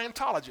like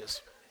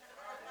Scientologists.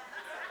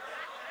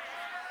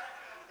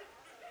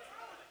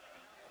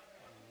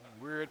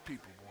 Weird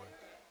people,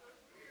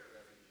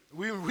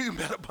 boy. We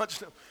met a bunch of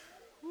them.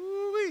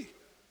 Woo-wee.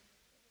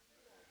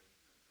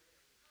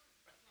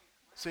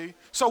 See?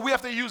 So we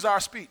have to use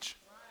our speech.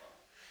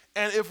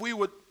 And if we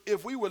would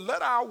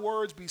let our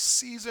words be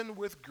seasoned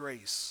with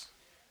grace,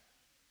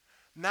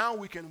 now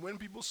we can win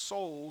people's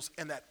souls,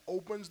 and that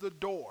opens the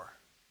door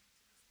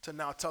to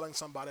now telling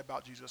somebody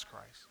about Jesus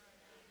Christ.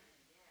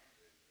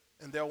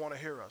 And they'll want to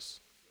hear us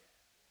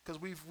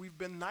because we've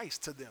been nice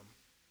to them.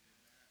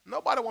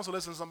 Nobody wants to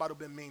listen to somebody who's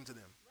been mean to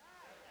them.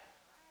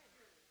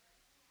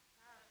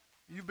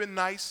 You've been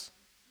nice.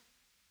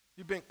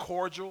 You've been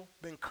cordial,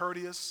 been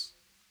courteous.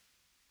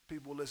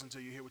 People will listen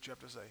to you, hear what you have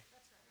to say.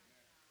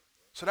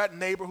 So that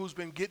neighbor who's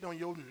been getting on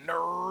your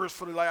nerves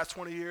for the last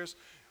 20 years,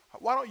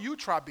 why don't you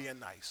try being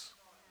nice?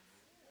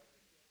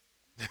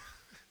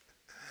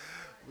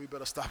 We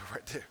better stop it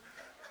right there.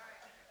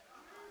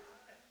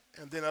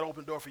 And then that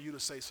open door for you to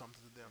say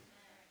something to them.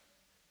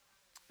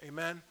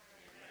 Amen.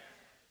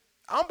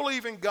 I'm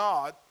believing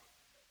God.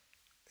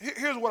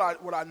 Here's what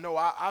I know.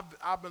 I've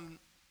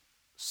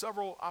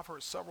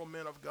heard several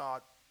men of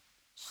God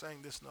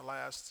saying this in the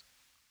last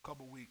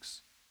couple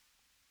weeks.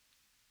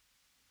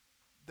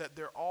 That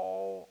they're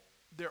all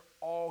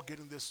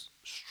getting this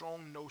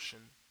strong notion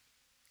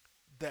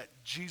that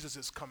Jesus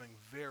is coming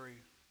very,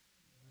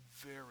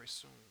 very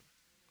soon.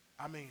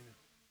 I mean,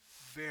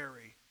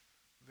 very,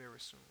 very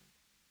soon.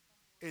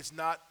 It's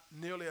not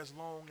nearly as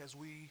long as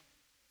we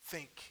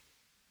think.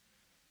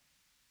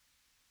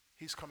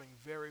 He's coming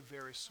very,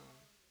 very soon.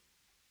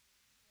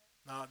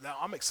 Now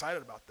I'm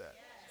excited about that.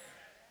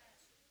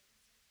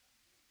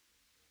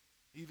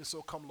 Even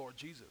so, come Lord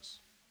Jesus.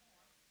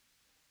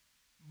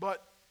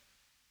 But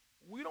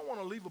we don't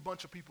want to leave a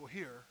bunch of people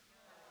here.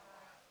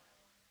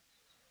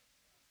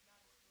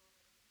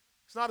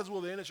 It's not as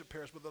will the innocent should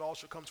perish, but that all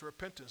should come to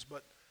repentance.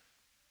 But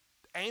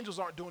angels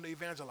aren't doing the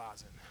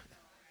evangelizing.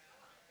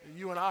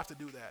 You and I have to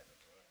do that.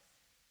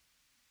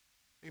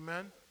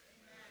 Amen?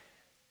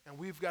 And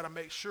we've got to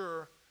make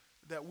sure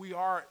that we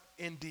are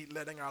indeed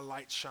letting our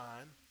light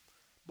shine,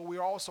 but we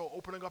are also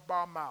opening up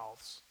our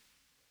mouths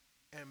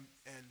and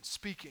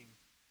speaking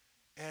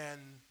and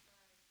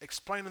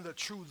explaining the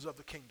truths of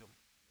the kingdom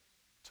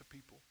to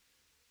people.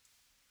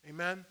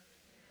 Amen?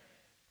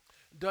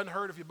 Doesn't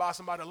hurt if you buy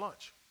somebody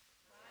lunch.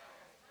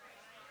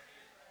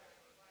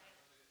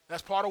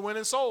 That's part of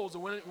winning souls,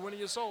 winning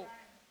your soul.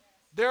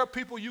 There are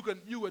people you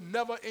would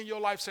never in your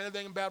life say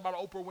anything bad about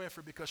Oprah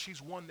Winfrey because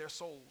she's won their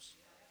souls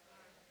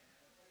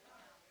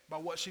by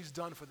what she's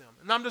done for them.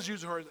 And I'm just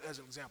using her as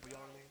an example, you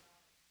know what I mean?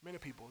 Many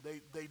people,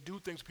 they do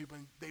things to people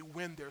and they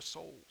win their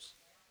souls.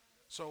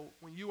 So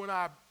when you and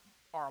I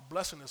are a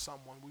blessing to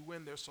someone, we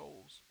win their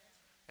souls.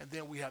 And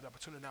then we have the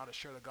opportunity now to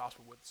share the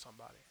gospel with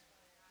somebody.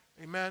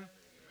 Amen?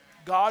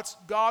 God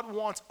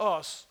wants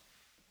us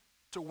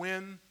to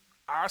win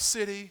our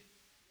city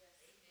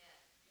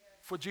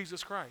for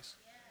Jesus Christ.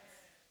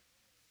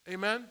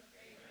 Amen?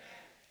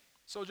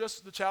 So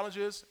just the challenge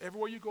is,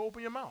 everywhere you go,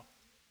 open your mouth.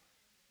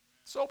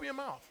 Just open your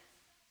mouth.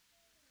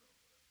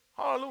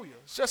 Hallelujah.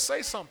 Just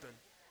say something.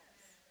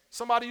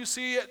 Somebody you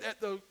see at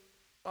the,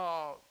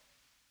 I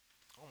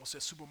almost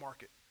said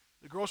supermarket,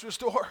 the grocery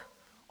store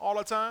all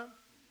the time,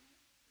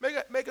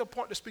 make a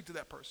point to speak to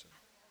that person.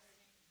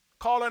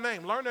 Call their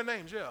name. Learn their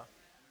names, yeah.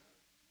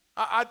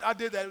 I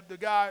did that. The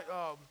guy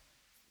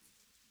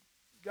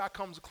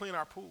comes to clean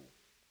our pool.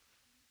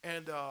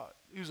 And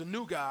he was a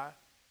new guy.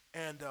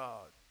 And the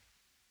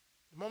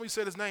moment he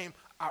said his name,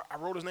 I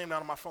wrote his name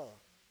down on my phone.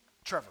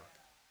 Trevor.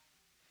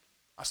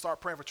 I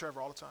start praying for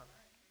Trevor all the time.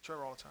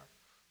 Trevor all the time.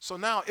 So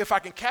now, if I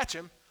can catch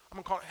him, I'm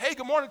going to call him, hey,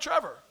 good morning,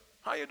 Trevor.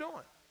 How you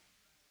doing?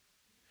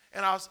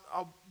 And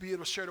I'll be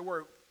able to share the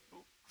word.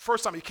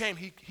 First time he came,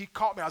 he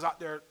caught me. I was out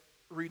there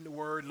reading the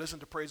word, listening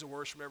to praise and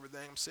worship and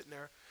everything. I'm sitting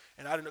there,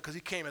 and I didn't know, because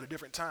he came at a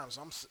different time.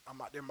 So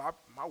I'm out there, my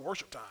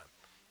worship time.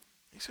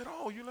 He said,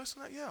 oh, you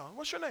listening? Yeah.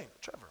 What's your name?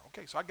 Trevor.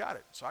 Okay, so I got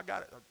it.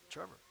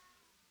 Trevor.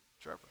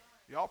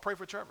 Y'all pray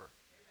for Trevor.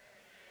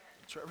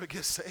 Trevor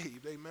gets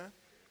saved. Amen.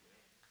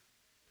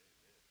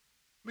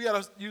 We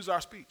got to use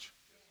our speech.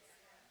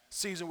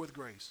 Seasoned with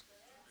grace.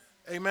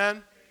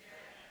 Amen.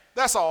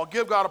 That's all.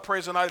 Give God a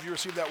praise tonight if you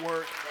receive that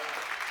word.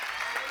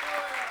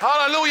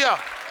 Hallelujah.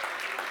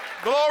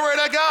 Glory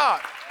to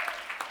God.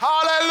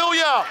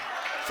 Hallelujah.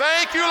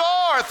 Thank you,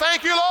 Lord.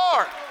 Thank you,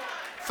 Lord.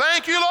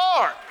 Thank you,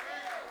 Lord.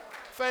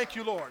 Thank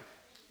you, Lord.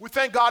 We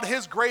thank God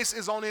his grace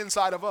is on the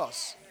inside of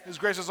us. His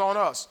grace is on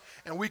us.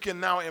 And we can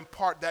now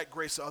impart that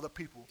grace to other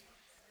people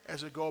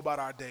as we go about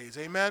our days.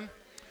 Amen.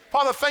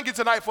 Father, thank you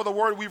tonight for the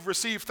word we've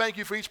received. Thank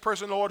you for each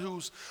person, Lord,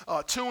 who's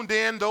tuned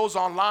in, those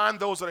online,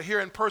 those that are here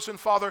in person,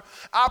 Father.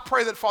 I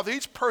pray that, Father,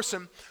 each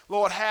person,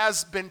 Lord,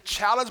 has been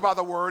challenged by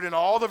the word in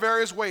all the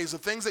various ways, the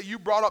things that you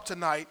brought up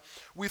tonight.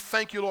 We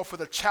thank you, Lord, for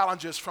the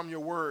challenges from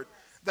your word.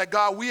 That,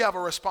 God, we have a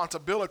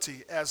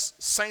responsibility as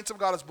saints of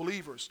God, as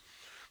believers,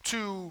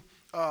 to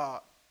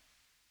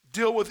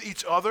deal with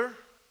each other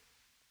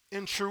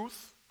in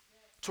truth,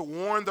 to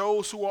warn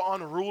those who are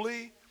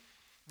unruly,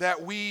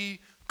 that we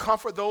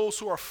comfort those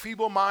who are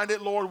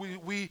feeble-minded, Lord.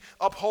 We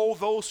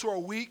uphold those who are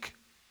weak.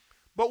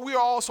 But we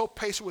are also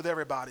patient with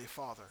everybody,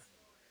 Father.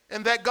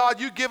 And that, God,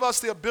 you give us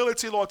the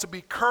ability, Lord, to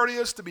be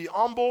courteous, to be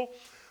humble,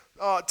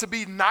 to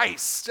be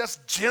nice,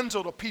 just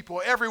gentle to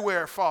people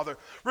everywhere, Father,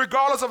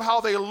 regardless of how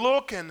they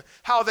look and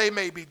how they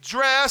may be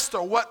dressed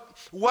or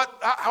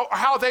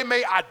how they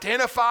may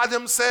identify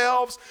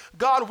themselves.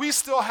 God, we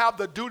still have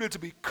the duty to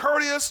be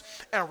courteous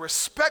and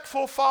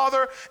respectful,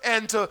 Father,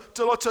 and to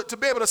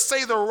be able to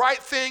say the right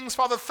things.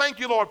 Father, thank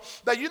you, Lord,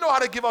 that you know how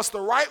to give us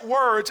the right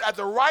words at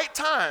the right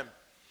time.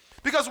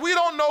 Because we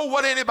don't know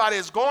what anybody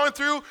is going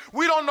through.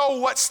 We don't know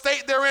what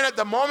state they're in at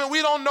the moment.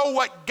 We don't know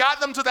what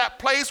got them to that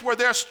place where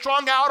they're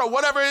strung out or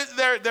whatever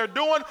they're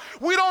doing.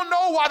 We don't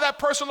know why that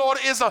person, Lord,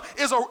 is a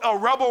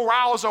rebel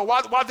rouser,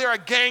 why they're a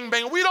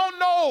gangbanger. We don't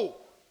know.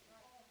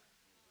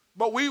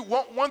 But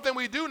one thing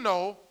we do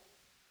know,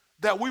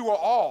 that we were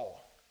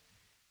all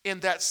in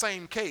that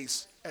same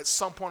case at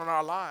some point in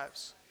our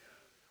lives.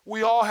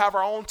 We all have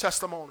our own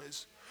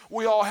testimonies.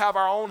 We all have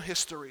our own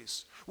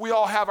histories. We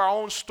all have our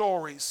own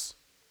stories.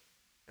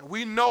 And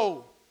we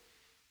know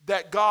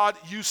that, God,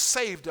 you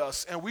saved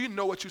us, and we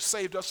know what you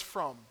saved us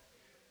from.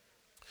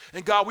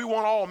 And, God, we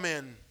want all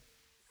men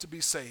to be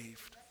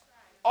saved,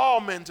 all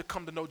men to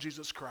come to know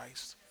Jesus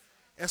Christ.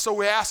 And so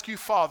we ask you,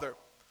 Father,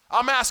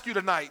 I'm asking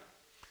you tonight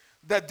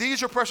that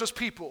these are precious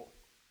people,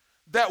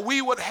 that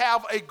we would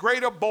have a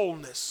greater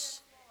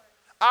boldness.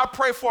 I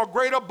pray for a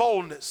greater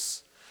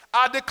boldness.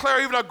 I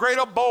declare even a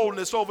greater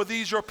boldness over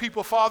these, your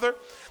people, Father,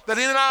 that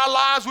in our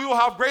lives we will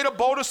have greater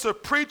boldness to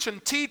preach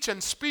and teach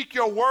and speak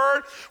your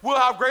word. We'll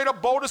have greater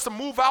boldness to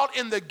move out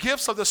in the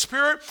gifts of the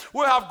Spirit.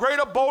 We'll have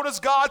greater boldness,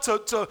 God, to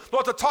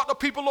talk to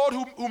people, Lord,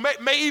 who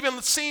may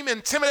even seem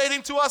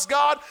intimidating to us,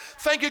 God.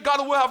 Thank you, God,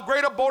 that we'll have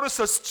greater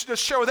boldness to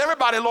share with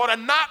everybody, Lord,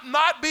 and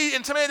not be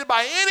intimidated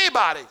by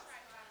anybody,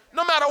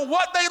 no matter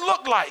what they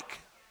look like.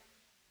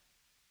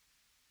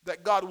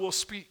 That, God, will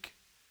speak.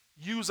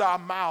 Use our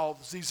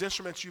mouths, these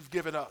instruments you've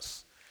given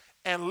us,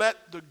 and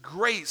let the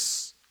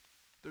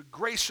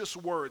gracious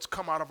words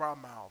come out of our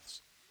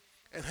mouths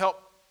and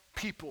help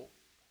people,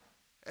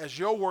 as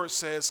your word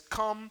says,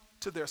 come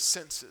to their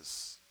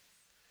senses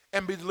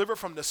and be delivered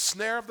from the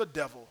snare of the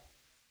devil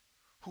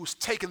who's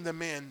taken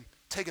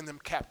them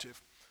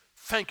captive.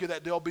 Thank you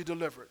that they'll be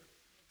delivered.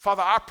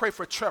 Father, I pray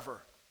for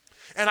Trevor,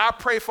 and I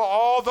pray for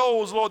all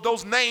those, Lord,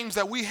 those names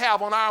that we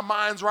have on our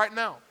minds right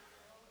now.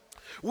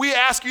 We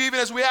ask you, even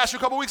as we asked you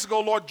a couple weeks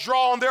ago, Lord,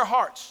 draw on their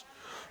hearts.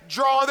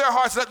 Draw on their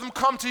hearts. Let them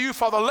come to you,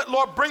 Father.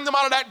 Lord, bring them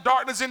out of that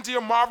darkness into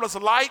your marvelous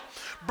light.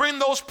 Bring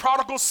those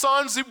prodigal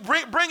sons.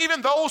 Bring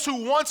even those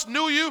who once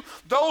knew you,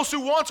 those who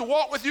once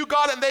walked with you,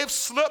 God, and they've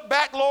slipped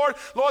back, Lord.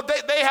 Lord,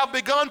 they have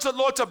begun to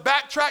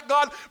backtrack,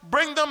 God.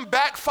 Bring them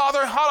back,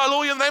 Father.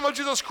 Hallelujah, in the name of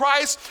Jesus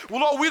Christ.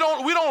 Lord, we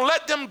don't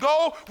let them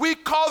go. We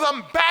call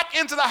them back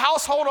into the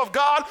household of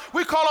God.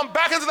 We call them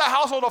back into the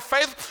household of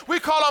faith. We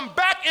call them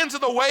back into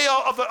the way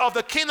of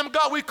the kingdom,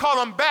 God. We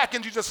call them back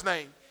in Jesus'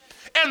 name.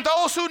 And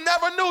those who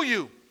never knew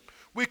you,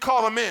 we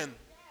call them in.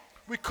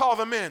 We call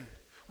them in.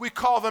 We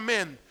call them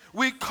in.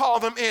 We call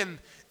them in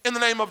the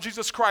name of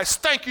Jesus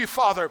Christ. Thank you,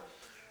 Father,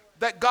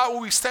 that, God,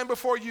 when we stand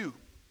before you,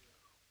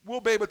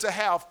 we'll be able to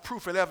have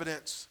proof and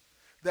evidence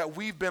that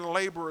we've been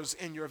laborers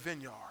in your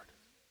vineyard.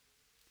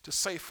 To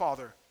say,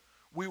 Father,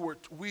 we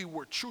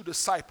were true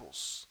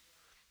disciples.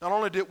 Not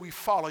only did we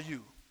follow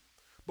you,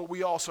 but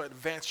we also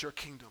advanced your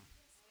kingdom.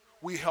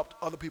 We helped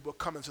other people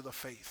come into the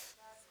faith.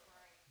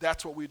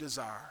 That's what we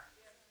desire.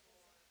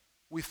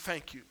 We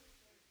thank you.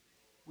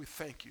 We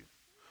thank you.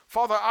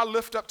 Father, I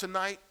lift up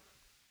tonight,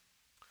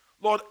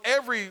 Lord,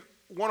 every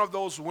one of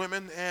those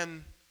women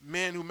and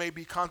men who may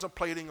be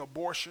contemplating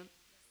abortion.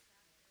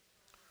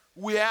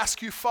 We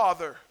ask you,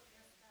 Father,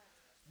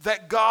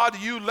 that, God,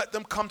 you let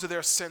them come to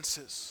their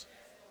senses,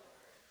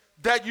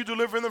 that you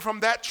deliver them from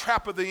that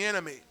trap of the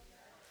enemy.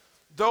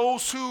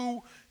 Those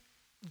who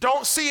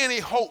don't see any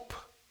hope,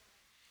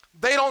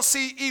 they don't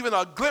see even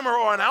a glimmer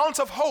or an ounce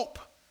of hope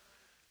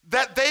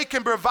that they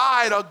can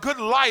provide a good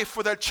life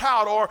for their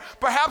child, or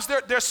perhaps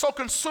they're so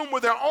consumed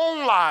with their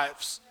own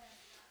lives,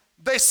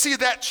 they see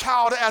that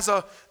child as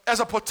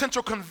a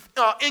potential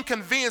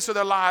inconvenience to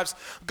their lives.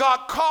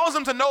 God calls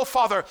them to know,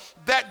 Father,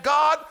 that,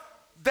 God,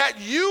 that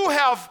you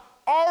have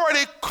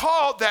already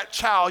called that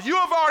child. You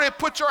have already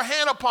put your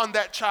hand upon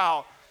that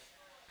child,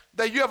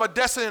 that you have a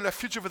destiny and a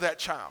future for that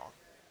child.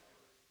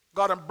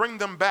 God, and bring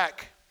them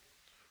back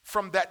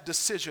from that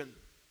decision,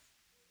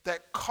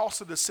 that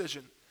costly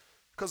decision.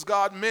 Because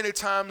God, many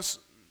times,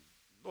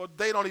 Lord,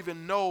 they don't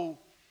even know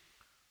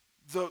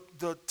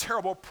the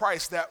terrible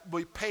price that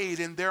we paid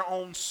in their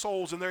own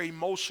souls and their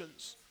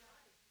emotions.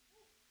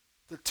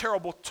 The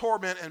terrible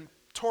torment and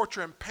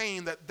torture and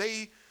pain that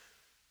they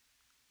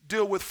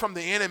deal with from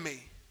the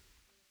enemy,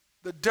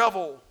 the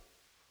devil,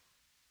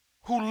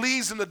 who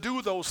leads them to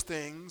do those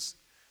things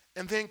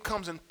and then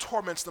comes and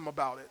torments them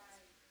about it.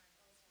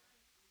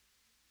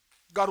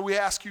 God, we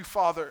ask you,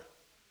 Father,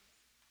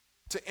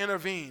 to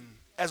intervene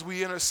as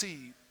we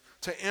intercede,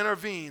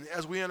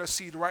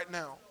 right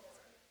now.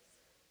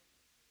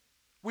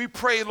 We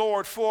pray,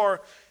 Lord,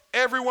 for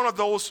every one of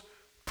those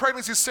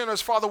pregnancy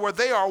centers, Father, where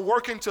they are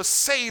working to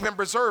save and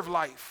preserve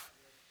life.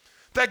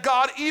 That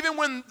God, even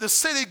when the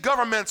city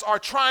governments are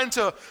trying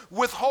to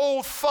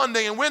withhold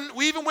funding and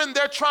even when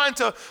they're trying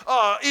to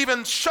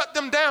even shut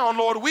them down,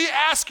 Lord, we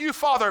ask you,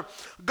 Father,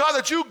 God,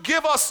 that you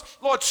give us,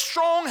 Lord,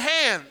 strong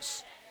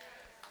hands.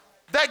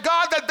 That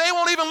God, that they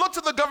won't even look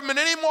to the government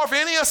anymore for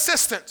any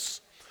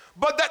assistance,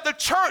 but that the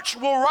church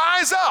will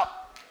rise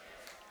up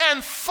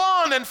and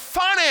fund and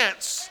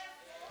finance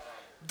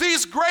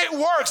these great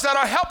works that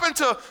are helping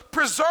to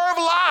preserve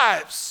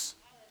lives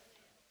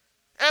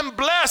and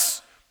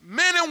bless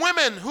men and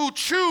women who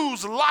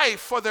choose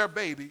life for their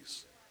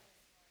babies.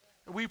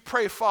 And we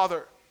pray,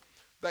 Father,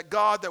 that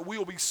God, that we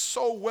will be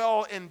so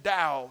well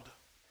endowed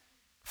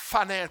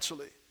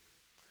financially,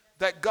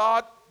 that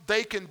God,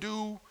 they can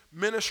do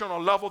ministry on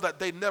a level that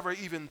they never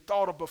even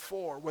thought of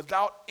before,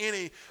 without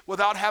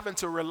having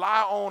to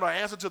rely on or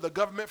answer to the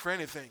government for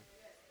anything.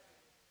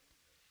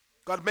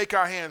 God, make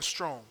our hands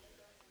strong.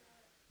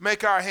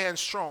 Make our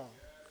hands strong.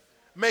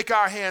 Make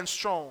our hands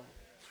strong.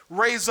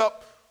 Raise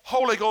up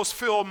Holy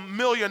Ghost-filled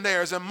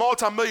millionaires and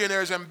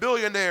multimillionaires and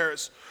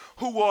billionaires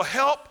who will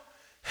help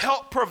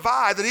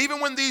provide, that even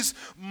when these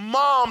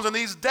moms and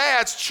these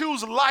dads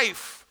choose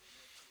life,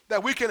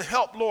 that we can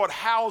help, Lord,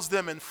 house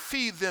them and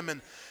feed them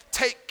and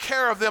take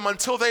care of them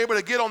until they're able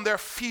to get on their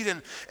feet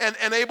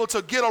and able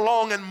to get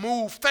along and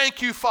move.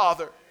 Thank you,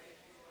 Father,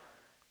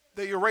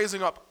 that you're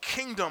raising up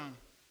kingdom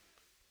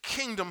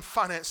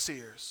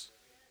financiers,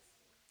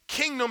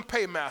 kingdom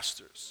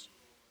paymasters.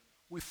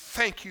 We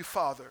thank you,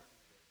 Father,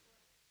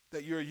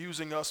 that you're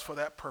using us for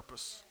that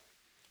purpose.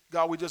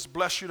 God, we just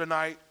bless you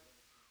tonight.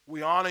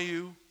 We honor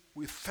you.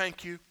 We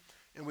thank you.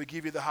 And we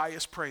give you the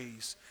highest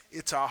praise.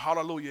 It's our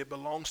hallelujah. It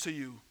belongs to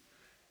you.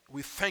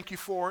 We thank you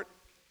for it.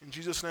 In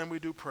Jesus' name we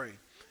do pray.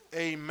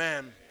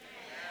 Amen.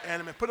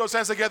 Amen. Put those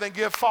hands together and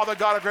give Father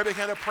God a great big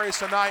hand of praise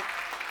tonight.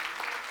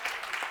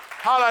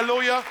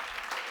 Hallelujah.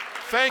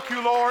 Thank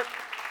you, Lord.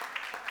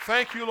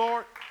 Thank you,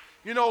 Lord.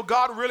 You know,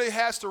 God really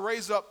has to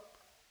raise up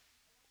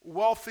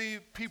wealthy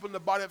people in the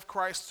body of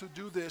Christ to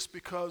do this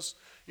because,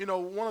 you know,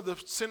 one of the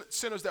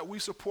centers that we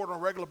support on a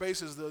regular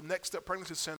basis, the Next Step Pregnancy Center,